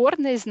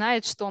 упорно и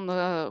знает, что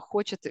он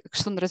хочет,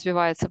 что он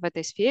развивается в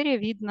этой сфере,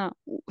 видно,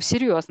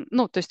 серьезно.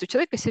 Ну, то есть у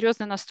человека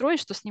серьезный настрой,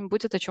 что с ним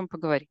будет о чем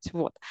поговорить.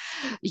 Вот.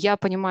 Я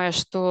понимаю,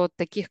 что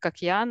таких, как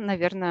я,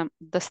 наверное,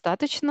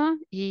 достаточно,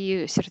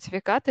 и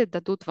сертификаты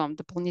дадут вам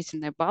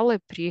дополнительные баллы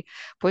при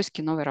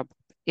поиске новой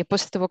работы. И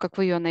после того, как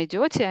вы ее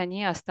найдете,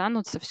 они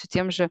останутся все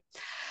тем же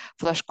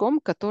флажком,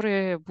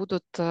 которые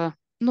будут,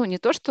 не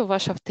то, что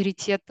ваш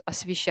авторитет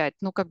освещать,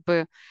 но как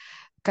бы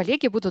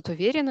коллеги будут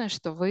уверены,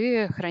 что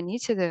вы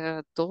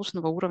хранитель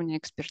должного уровня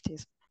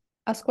экспертизы.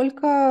 А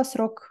сколько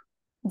срок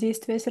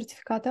действия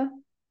сертификата?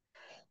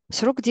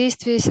 Срок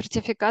действия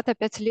сертификата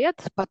 5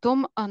 лет.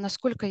 Потом,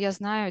 насколько я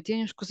знаю,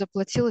 денежку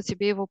заплатила,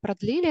 тебе его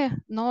продлили,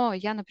 но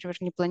я, например,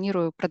 не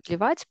планирую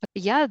продлевать.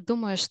 Я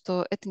думаю,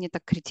 что это не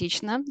так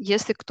критично.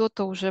 Если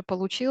кто-то уже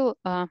получил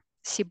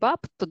CBAP,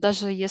 то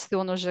даже если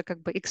он уже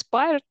как бы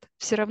expired,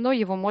 все равно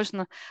его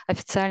можно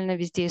официально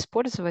везде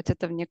использовать.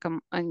 Это в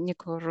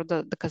некого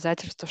рода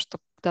доказательство, что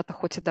когда-то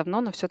хоть и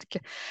давно, но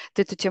все-таки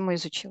ты эту тему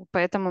изучил.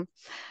 Поэтому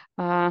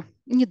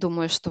не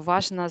думаю, что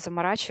важно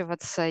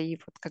заморачиваться и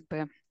вот как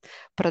бы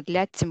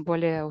продлять, тем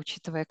более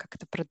учитывая, как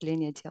это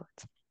продление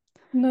делается.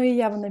 Но и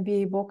явно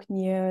бейбок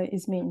не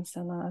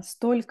изменится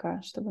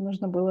настолько, чтобы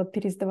нужно было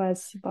пересдавать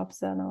CBAP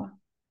заново.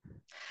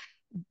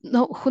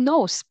 Ну, who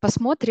knows?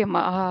 Посмотрим.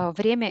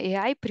 Время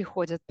AI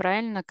приходит,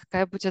 правильно?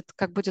 Как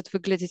будет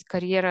выглядеть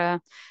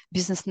карьера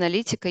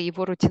бизнес-аналитика,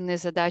 его рутинные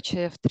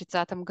задачи в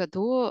 30-м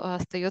году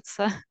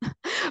остается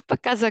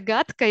пока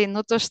загадкой,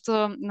 но то,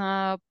 что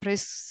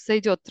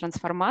произойдет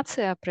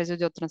трансформация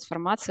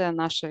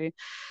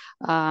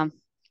а,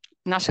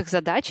 наших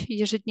задач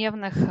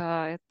ежедневных,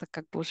 это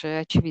как бы уже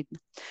очевидно.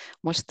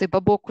 Может, и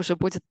бабок уже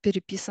будет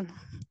переписан.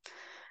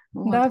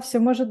 Вот. Да, все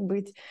может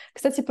быть.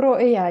 Кстати, про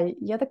AI.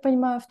 Я так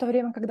понимаю, в то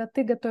время, когда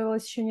ты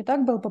готовилась, еще не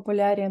так был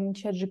популярен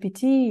чат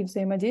GPT и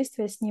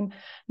взаимодействие с ним,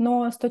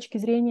 но с точки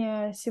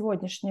зрения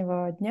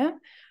сегодняшнего дня,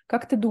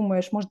 как ты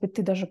думаешь, может быть,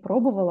 ты даже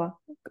пробовала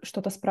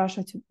что-то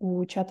спрашивать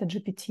у чата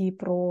GPT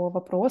про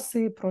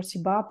вопросы, про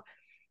CBAP?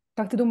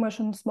 Как ты думаешь,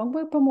 он смог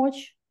бы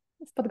помочь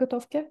в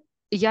подготовке?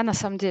 Я на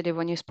самом деле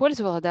его не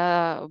использовала,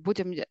 да,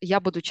 я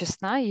буду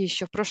честна, и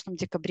еще в прошлом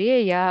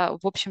декабре я,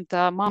 в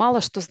общем-то,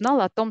 мало что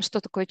знала о том, что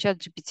такое чат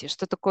GPT,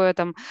 что такое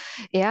там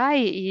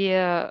AI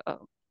и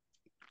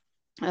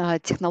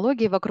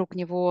технологии вокруг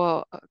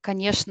него,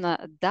 конечно,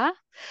 да,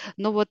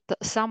 но вот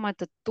сам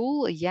этот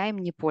тул я им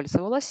не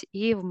пользовалась,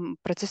 и в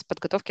процессе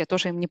подготовки я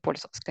тоже им не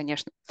пользовалась,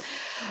 конечно.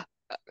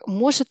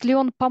 Может ли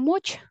он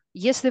помочь?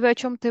 Если вы о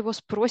чем-то его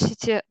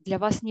спросите для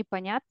вас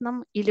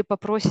непонятном или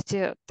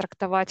попросите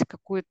трактовать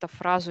какую-то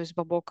фразу из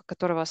бабока,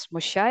 которая вас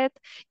смущает,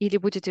 или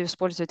будете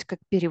использовать как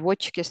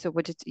переводчик,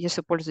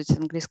 если пользуетесь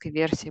английской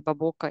версией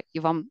бабока, и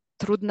вам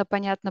трудно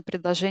понятно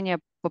предложение,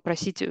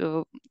 попросить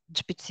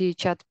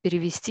GPT-чат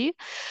перевести,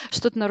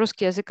 что-то на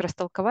русский язык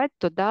растолковать,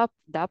 то да,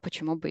 да,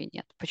 почему бы и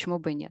нет, почему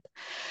бы и нет.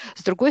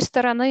 С другой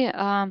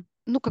стороны,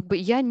 ну, как бы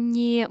я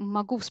не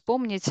могу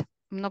вспомнить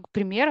много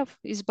примеров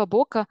из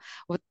Бабока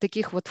вот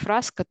таких вот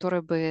фраз,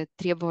 которые бы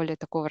требовали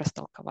такого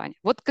растолкования.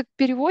 Вот как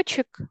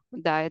переводчик,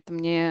 да, это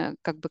мне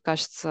как бы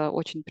кажется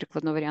очень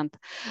прикладной вариант.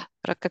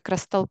 Как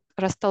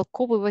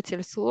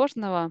растолковыватель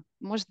сложного,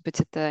 может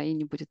быть, это и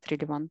не будет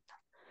релевантно.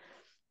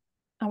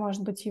 А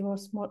может быть, его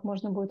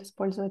можно будет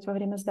использовать во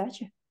время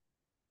сдачи?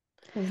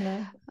 Кто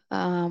знает.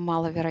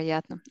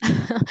 Маловероятно.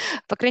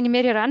 По крайней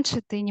мере,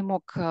 раньше ты не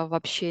мог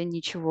вообще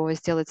ничего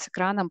сделать с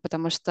экраном,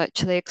 потому что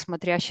человек,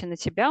 смотрящий на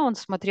тебя, он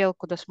смотрел,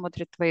 куда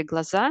смотрят твои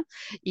глаза,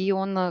 и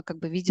он как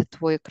бы видит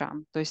твой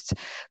экран. То есть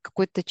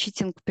какой-то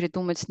читинг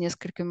придумать с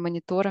несколькими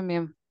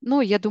мониторами,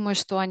 ну, я думаю,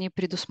 что они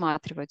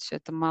предусматривают все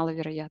это.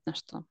 Маловероятно,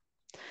 что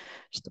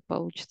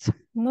получится.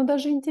 Но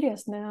даже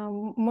интересно,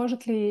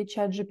 может ли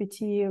чат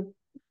GPT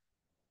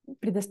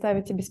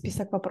предоставить тебе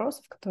список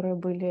вопросов, которые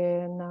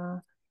были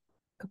на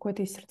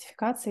какой-то из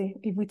сертификаций,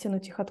 и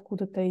вытянуть их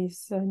откуда-то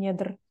из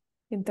недр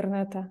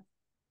интернета?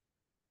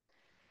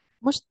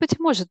 Может быть,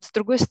 может. С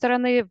другой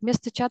стороны,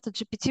 вместо чата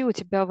GPT у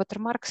тебя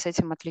Watermark с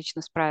этим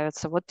отлично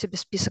справится. Вот тебе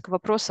список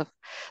вопросов.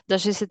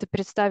 Даже если ты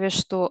представишь,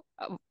 что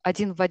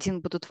один в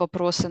один будут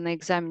вопросы на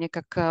экзамене,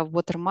 как в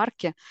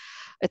Watermark,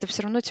 это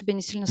все равно тебя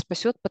не сильно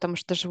спасет, потому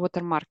что даже в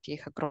Watermark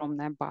их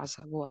огромная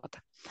база. Вот.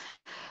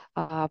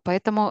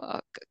 Поэтому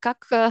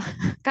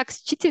как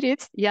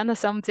считерить, я на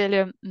самом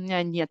деле, у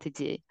меня нет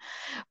идей,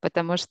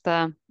 потому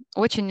что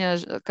очень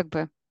как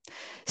бы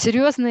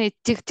серьезные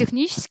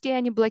технически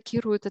они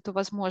блокируют эту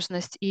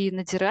возможность, и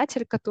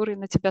надзиратель, который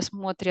на тебя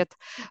смотрит,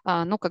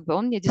 ну, как бы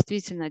он мне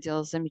действительно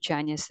делал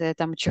замечания. Если я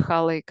там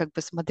чихала и как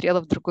бы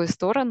смотрела в другую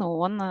сторону,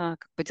 он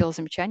как бы делал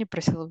замечания,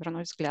 просил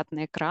вернуть взгляд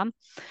на экран.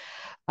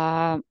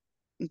 А,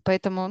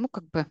 Поэтому, ну,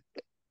 как бы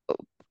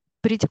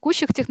при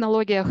текущих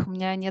технологиях у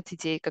меня нет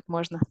идей, как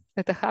можно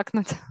это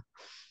хакнуть.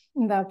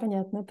 Да,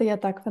 понятно. Это я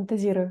так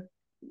фантазирую.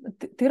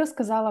 Ты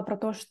рассказала про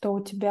то, что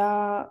у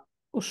тебя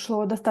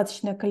ушло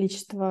достаточное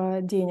количество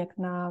денег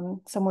на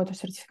саму эту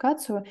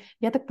сертификацию.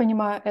 Я так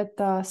понимаю,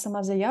 это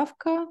сама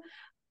заявка,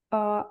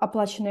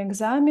 оплаченный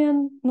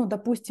экзамен, ну,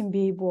 допустим,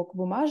 бейбок,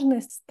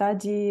 бумажный,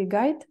 стадии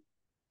гайд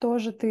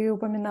тоже ты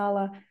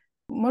упоминала.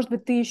 Может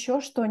быть, ты еще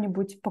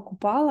что-нибудь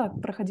покупала,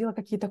 проходила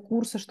какие-то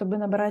курсы, чтобы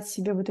набрать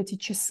себе вот эти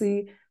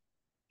часы?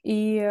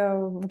 И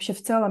вообще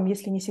в целом,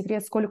 если не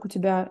секрет, сколько у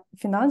тебя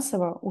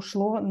финансово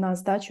ушло на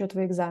сдачу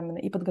этого экзамена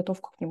и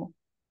подготовку к нему?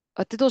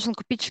 Ты должен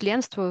купить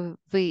членство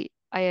в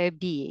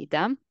IIBA,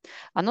 да?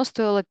 Оно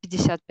стоило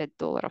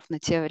 $55 на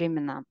те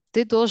времена.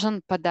 Ты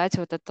должен подать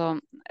вот это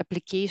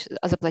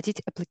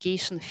заплатить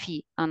application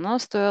fee. Оно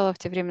стоило в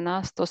те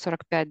времена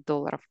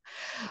 $145.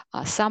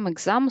 А сам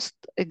экзам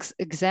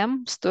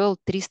стоил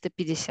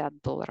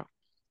 $350.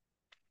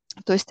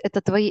 То есть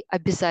это твои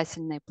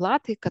обязательные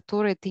платы,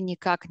 которые ты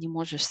никак не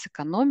можешь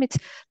сэкономить,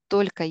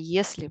 только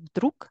если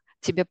вдруг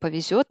тебе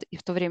повезет, и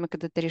в то время,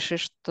 когда ты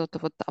решишь что-то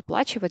вот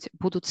оплачивать,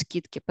 будут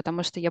скидки.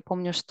 Потому что я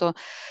помню, что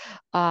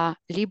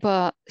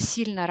либо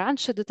сильно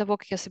раньше, до того,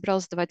 как я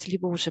собиралась сдавать,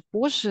 либо уже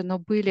позже, но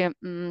были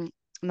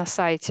на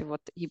сайте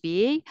вот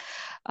EBA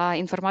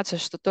информация,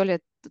 что то ли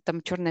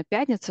там Черная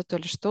пятница, то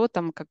ли что,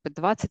 там как бы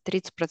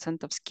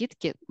 20-30%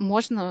 скидки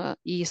можно,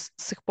 и с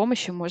их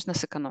помощью можно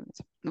сэкономить.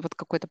 Вот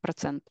какой-то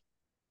процент.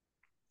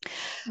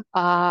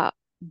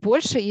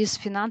 Больше из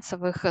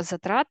финансовых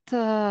затрат,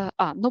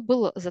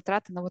 был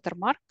затраты на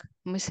watermark,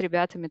 мы с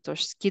ребятами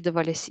тоже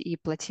скидывались и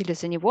платили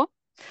за него.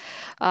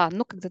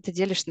 Когда ты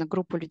делишь на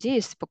группу людей,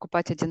 если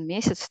покупать 1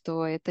 месяц,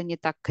 то это не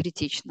так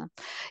критично.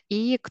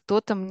 И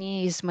кто-то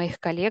мне из моих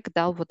коллег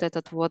дал вот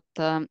этот вот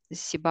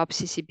CBAP,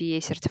 CCBA,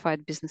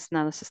 Certified Business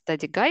Analysis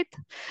Study Guide.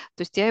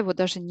 То есть я его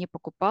даже не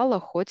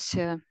покупала, хоть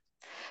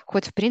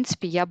в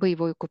принципе я бы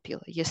его и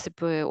купила, если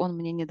бы он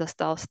мне не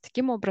достался.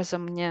 Таким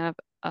образом, мне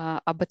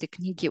об этой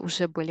книге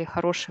уже были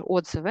хорошие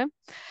отзывы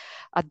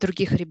от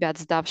других ребят,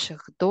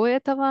 сдавших до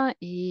этого,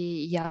 и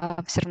я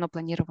все равно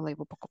планировала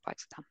его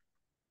покупать, да.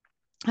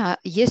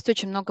 Есть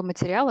очень много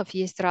материалов,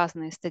 есть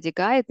разные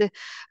стади-гайды,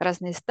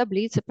 разные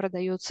таблицы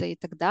продаются и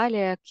так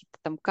далее, какие-то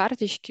там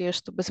карточки,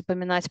 чтобы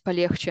запоминать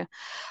полегче.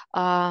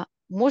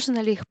 Можно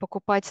ли их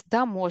покупать?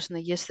 Да, можно,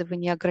 если вы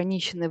не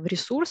ограничены в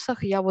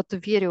ресурсах. Я вот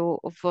верю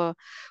в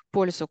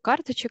пользу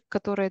карточек,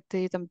 которые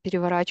ты там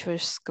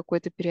переворачиваешь с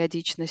какой-то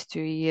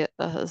периодичностью и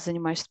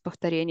занимаешься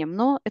повторением,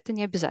 но это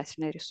не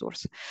обязательный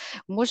ресурс.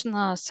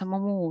 Можно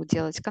самому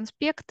делать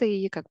конспекты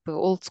и как бы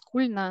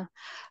олдскульно,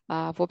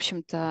 в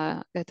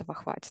общем-то, этого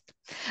хватит.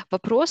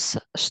 Вопрос,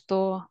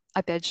 что,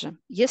 опять же,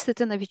 если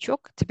ты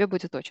новичок, тебе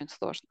будет очень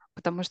сложно,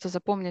 потому что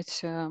запомнить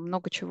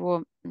много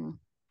чего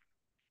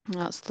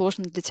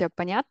сложно для тебя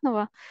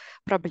понятного,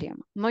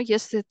 проблема. Но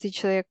если ты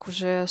человек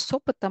уже с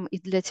опытом, и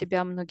для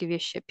тебя многие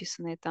вещи,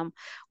 описанные там,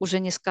 уже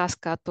не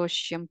сказка, а то, с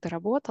чем ты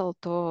работал,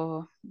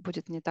 то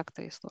будет не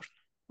так-то и сложно.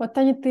 Вот,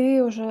 Таня,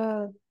 ты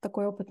уже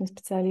такой опытный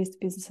специалист в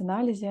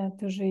бизнес-анализе,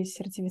 ты уже и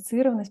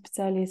сертифицированный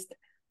специалист.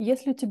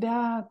 Есть ли у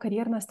тебя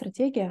карьерная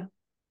стратегия?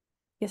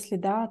 Если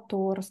да,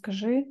 то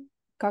расскажи,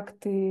 как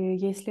ты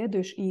ей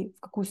следуешь и в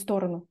какую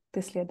сторону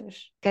ты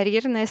следуешь.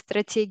 Карьерная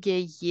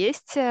стратегия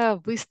есть,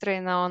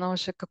 выстроена она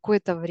уже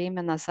какое-то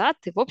время назад,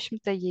 и, в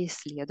общем-то, ей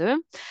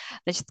следую.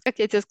 Значит, как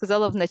я тебе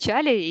сказала в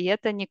начале, и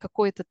это не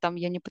какой-то там,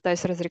 я не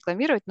пытаюсь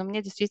разрекламировать, но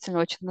мне действительно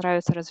очень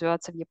нравится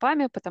развиваться в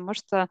ЕПАМе, потому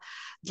что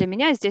для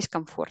меня здесь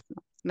комфортно.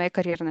 Моя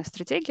карьерная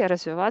стратегия —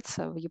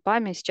 развиваться в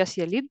ЕПАМе. Сейчас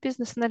я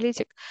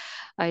лид-бизнес-аналитик,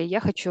 и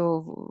я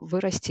хочу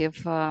вырасти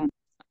в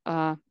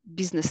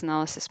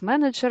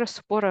бизнес-анализис-менеджер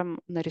с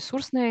упором на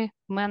ресурсный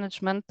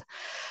менеджмент,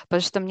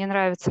 потому что мне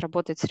нравится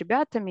работать с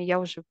ребятами. Я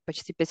уже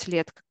почти 5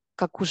 лет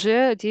как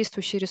уже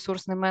действующий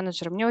ресурсный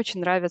менеджер. Мне очень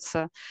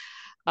нравится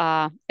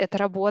эта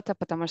работа,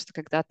 потому что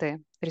когда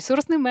ты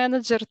ресурсный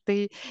менеджер,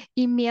 ты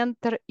и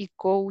ментор, и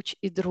коуч,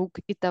 и друг,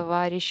 и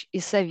товарищ, и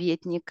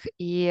советник,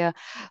 и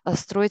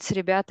строить с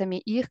ребятами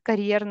их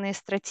карьерные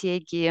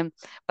стратегии,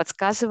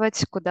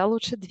 подсказывать, куда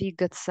лучше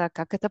двигаться,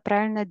 как это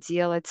правильно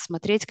делать,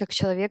 смотреть, как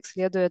человек,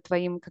 следуя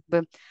твоим как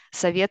бы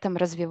советам,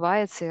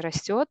 развивается и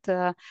растет.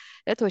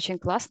 Это очень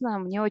классно,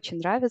 мне очень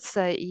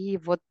нравится, и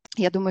вот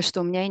я думаю,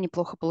 что у меня и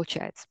неплохо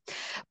получается.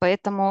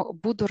 Поэтому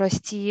буду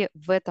расти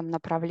в этом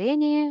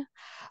направлении.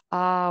 У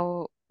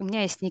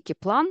меня есть некий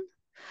план,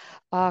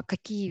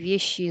 какие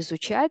вещи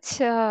изучать,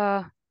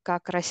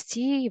 как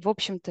расти. И, в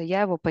общем-то,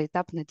 я его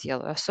поэтапно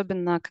делаю.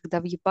 Особенно,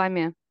 когда в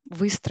ЕПАМе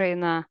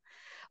выстроены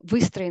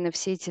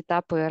все эти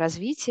этапы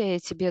развития,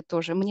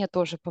 мне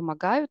тоже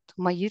помогают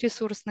мои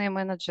ресурсные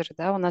менеджеры,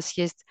 да, у нас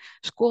есть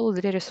школа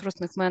для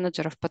ресурсных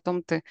менеджеров,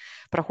 потом ты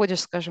проходишь,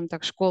 скажем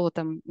так, школу,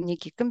 там,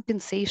 некий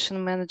compensation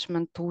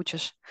management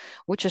учишь,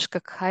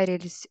 как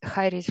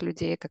хайрить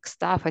людей, как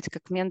стаффать,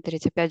 как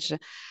менторить, опять же,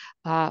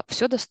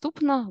 все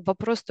доступно,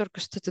 вопрос только,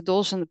 что ты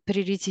должен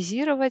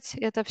приоритизировать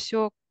это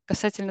все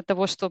касательно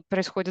того, что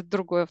происходит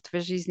другое в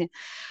твоей жизни,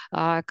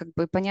 как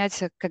бы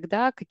понять,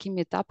 когда,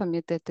 какими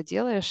этапами ты это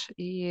делаешь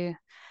и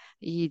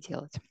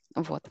делать.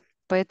 Вот.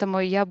 Поэтому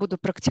я буду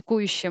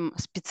практикующим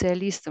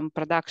специалистом в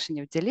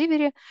продакшене в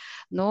Delivery,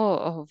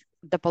 но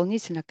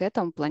дополнительно к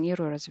этому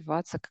планирую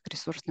развиваться как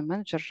ресурсный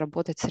менеджер,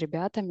 работать с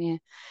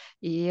ребятами.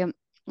 И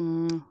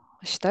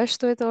считаю,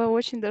 что это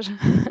очень даже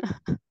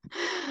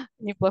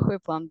неплохой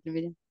план для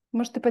меня.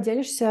 Может, ты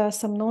поделишься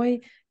со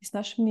мной и с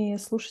нашими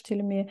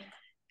слушателями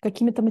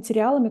какими-то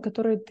материалами,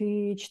 которые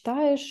ты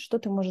читаешь, что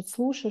ты, может,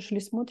 слушаешь или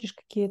смотришь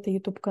какие-то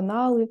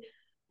YouTube-каналы,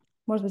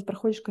 может быть,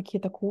 проходишь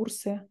какие-то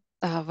курсы?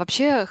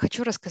 Вообще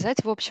хочу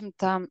рассказать, в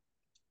общем-то,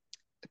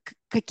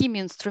 какими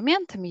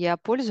инструментами я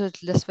пользуюсь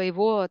для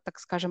своего, так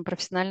скажем,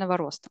 профессионального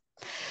роста.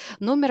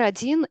 Номер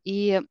один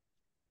и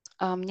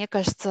мне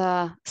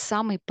кажется,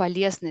 самый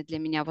полезный для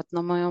меня, вот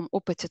на моем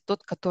опыте,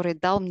 тот, который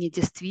дал мне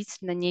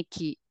действительно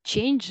некий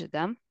change,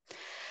 да,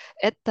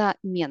 это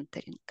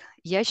менторинг.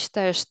 Я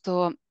считаю,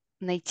 что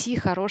найти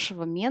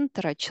хорошего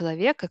ментора,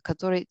 человека,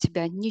 который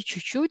тебя не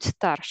чуть-чуть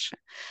старше,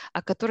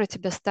 а который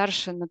тебя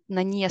старше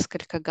на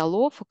несколько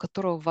голов, у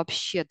которого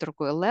вообще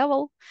другой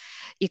левел,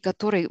 и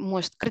который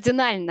может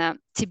кардинально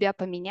тебя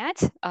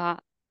поменять,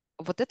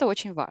 вот это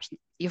очень важно.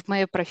 И в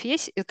моей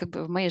профессии, как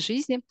бы в моей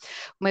жизни,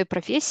 в моей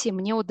профессии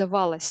мне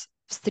удавалось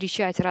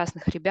встречать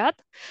разных ребят.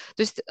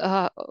 То есть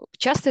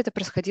часто это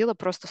происходило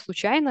просто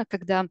случайно,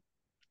 когда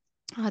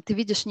ты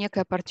видишь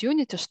некое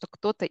opportunity, что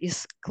кто-то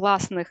из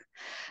классных,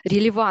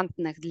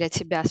 релевантных для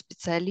тебя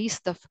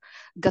специалистов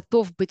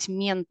готов быть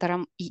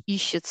ментором и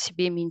ищет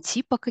себе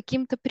менти по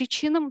каким-то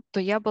причинам, то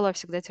я была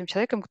всегда тем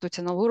человеком, кто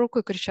тянул руку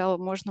и кричал: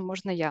 можно,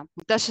 можно я.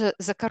 Даже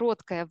за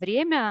короткое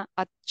время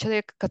от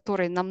человека,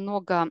 который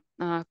намного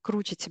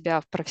круче тебя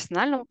в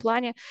профессиональном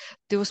плане,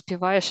 ты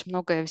успеваешь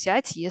многое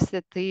взять,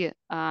 если ты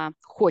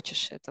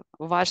хочешь это.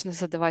 Важно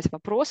задавать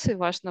вопросы,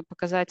 важно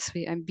показать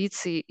свои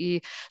амбиции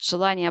и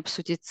желание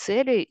обсудить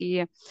цели,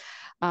 и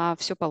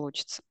все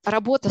получится.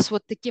 Работа с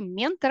вот таким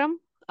ментором,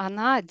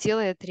 она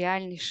делает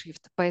реальный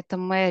шифт.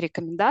 Поэтому моя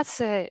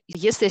рекомендация,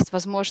 если есть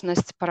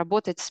возможность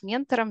поработать с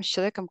ментором, с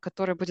человеком,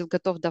 который будет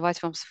готов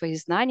давать вам свои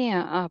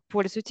знания,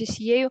 пользуйтесь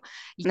ею.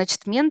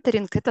 Значит,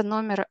 менторинг – это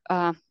номер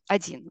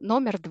один.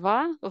 Номер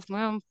два в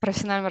моем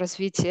профессиональном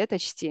развитии – это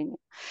чтение.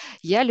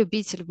 Я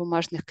любитель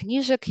бумажных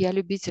книжек, я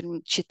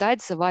любитель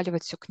читать,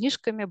 заваливать все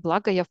книжками,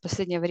 благо я в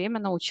последнее время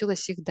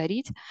научилась их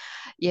дарить,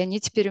 и они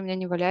теперь у меня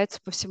не валяются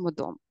по всему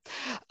дому.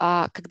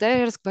 Когда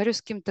я разговариваю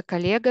с какими-то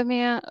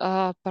коллегами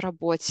по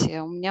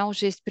работе, у меня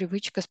уже есть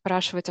привычка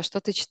спрашивать: а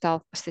что ты читал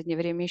в последнее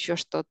время, еще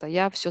что-то.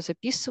 Я все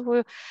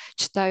записываю,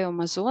 читаю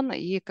Amazon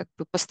и как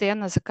бы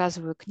постоянно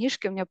заказываю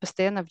книжки. У меня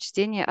постоянно в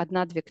чтении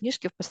 1-2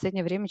 книжки. В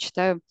последнее время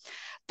читаю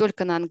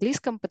только на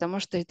английском, потому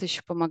что это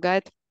еще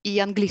помогает и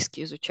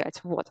английский изучать.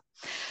 Вот.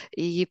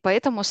 И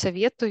поэтому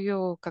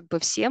советую как бы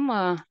всем,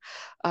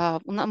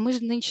 мы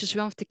же нынче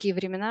живем в такие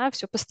времена,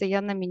 все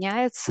постоянно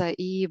меняется,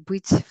 и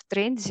быть в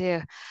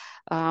тренде,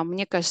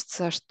 мне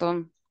кажется,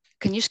 что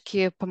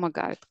книжки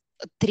помогают.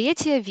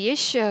 Третья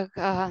вещь,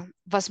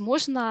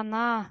 возможно,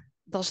 она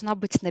должна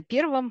быть на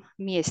первом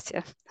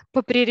месте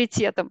по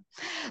приоритетам,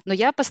 но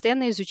я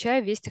постоянно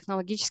изучаю весь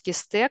технологический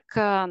стек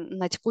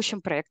на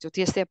текущем проекте. Вот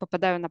если я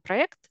попадаю на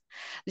проект,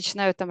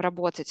 начинаю там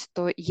работать,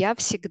 то я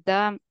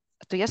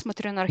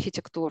смотрю на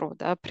архитектуру,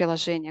 да,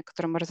 приложения,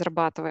 которое мы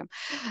разрабатываем,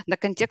 на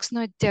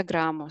контекстную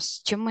диаграмму,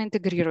 с чем мы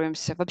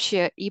интегрируемся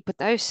вообще, и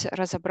пытаюсь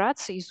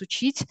разобраться,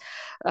 изучить,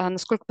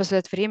 насколько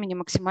позволяет времени,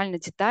 максимально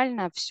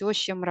детально все, с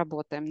чем мы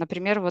работаем.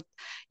 Например, вот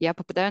я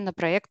попадаю на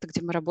проект,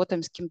 где мы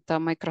работаем с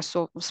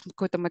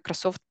какой-то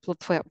Microsoft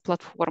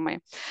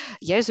платформой.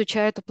 Я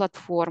изучаю эту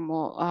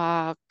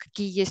платформу,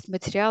 какие есть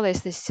материалы,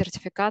 если есть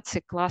сертификации,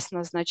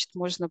 классно, значит,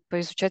 можно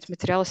поизучать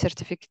материалы,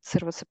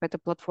 сертифицироваться по этой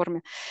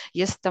платформе.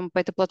 Если там по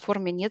этой платформе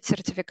нет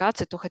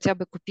сертификации, то хотя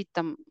бы купить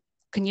там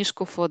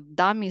книжку for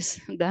dummies,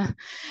 да,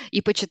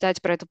 и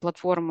почитать про эту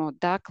платформу,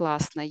 да,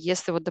 классно.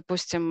 Если вот,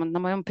 допустим, на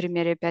моем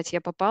примере опять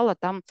я попала,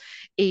 там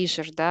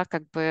Azure, да,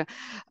 как бы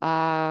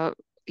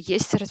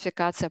есть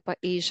сертификация по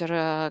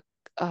Azure,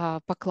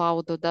 по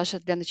клауду, даже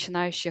для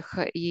начинающих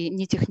и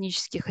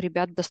нетехнических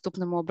ребят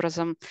доступным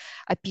образом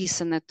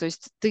описаны. То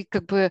есть ты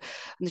как бы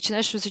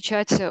начинаешь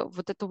изучать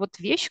вот эту вот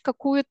вещь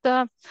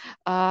какую-то.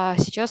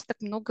 Сейчас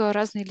так много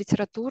разной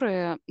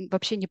литературы,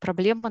 вообще не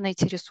проблема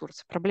найти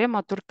ресурсы,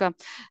 проблема только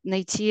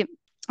найти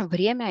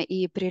время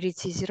и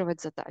приоритизировать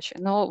задачи.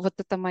 Но вот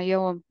это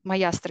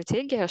моя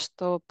стратегия,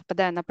 что,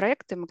 попадая на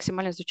проекты,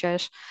 максимально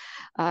изучаешь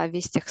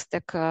весь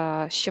техстек,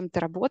 с чем ты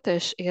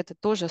работаешь, и это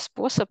тоже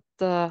способ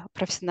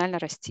профессионально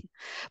расти.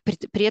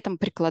 При этом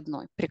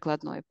прикладной,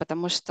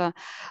 потому что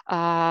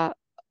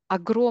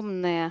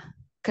огромное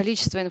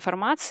количество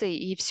информации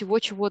и всего,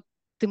 чего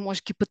ты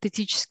можешь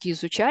гипотетически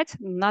изучать,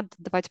 надо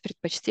давать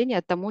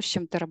предпочтение тому, с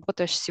чем ты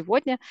работаешь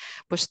сегодня,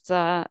 потому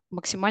что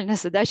максимальная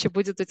задача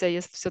будет у тебя,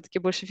 если все-таки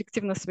больше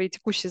эффективно свои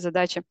текущие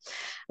задачи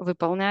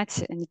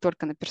выполнять, не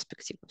только на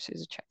перспективу все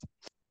изучать.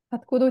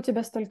 Откуда у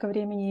тебя столько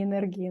времени и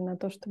энергии на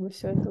то, чтобы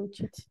все это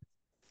учить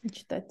и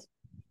читать?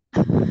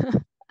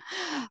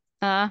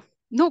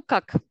 Ну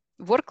как,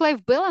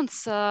 work-life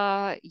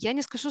balance, я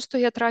не скажу, что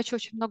я трачу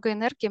очень много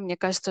энергии. Мне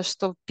кажется,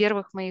 что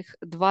первых моих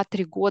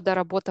 2-3 года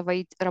работы в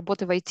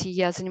IT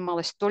я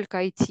занималась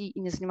только IT и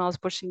не занималась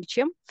больше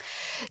ничем.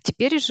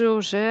 Теперь же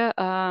уже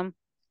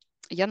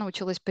я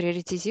научилась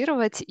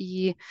приоритизировать,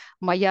 и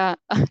моя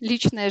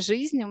личная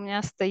жизнь у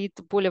меня стоит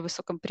в более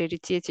высоком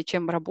приоритете,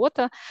 чем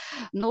работа,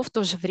 но в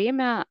то же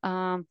время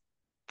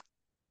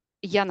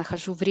я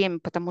нахожу время,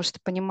 потому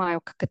что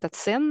понимаю, как это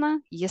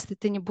ценно. Если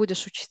ты не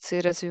будешь учиться и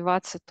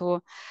развиваться,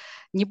 то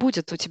не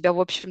будет у тебя, в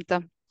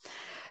общем-то,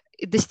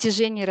 и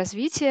достижений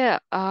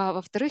развития. А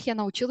во-вторых, я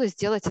научилась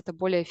делать это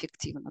более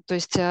эффективно. То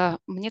есть,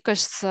 мне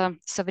кажется,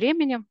 со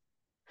временем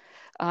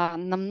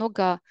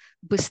намного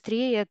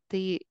быстрее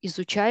ты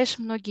изучаешь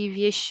многие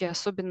вещи,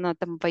 особенно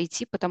там в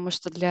IT, потому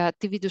что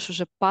ты видишь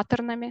уже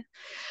паттернами,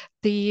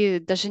 ты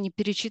даже не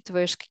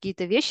перечитываешь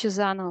какие-то вещи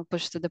заново, потому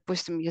что,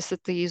 допустим, если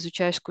ты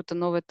изучаешь какую-то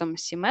новую там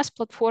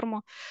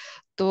CMS-платформу,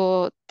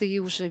 то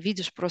ты уже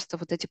видишь просто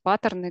вот эти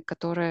паттерны,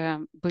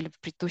 которые были в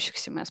предыдущих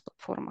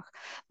CMS-платформах.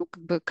 Ну,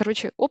 как бы,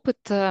 короче, опыт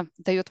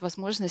дает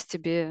возможность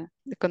тебе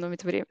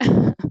экономить время.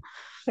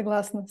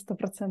 Согласна,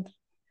 100%.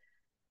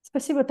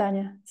 Спасибо,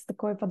 Таня, за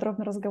такой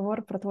подробный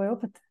разговор про твой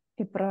опыт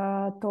и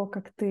про то,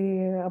 как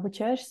ты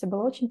обучаешься.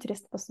 Было очень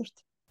интересно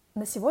послушать.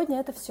 На сегодня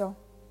это все.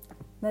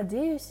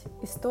 Надеюсь,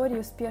 истории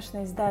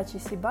успешной сдачи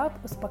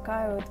CBAP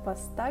успокаивают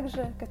вас так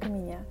же, как и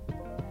меня.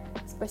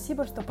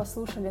 Спасибо, что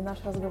послушали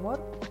наш разговор.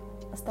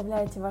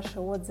 Оставляйте ваши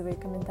отзывы и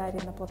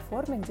комментарии на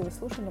платформе, где вы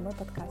слушали мой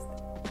подкаст.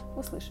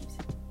 Услышимся!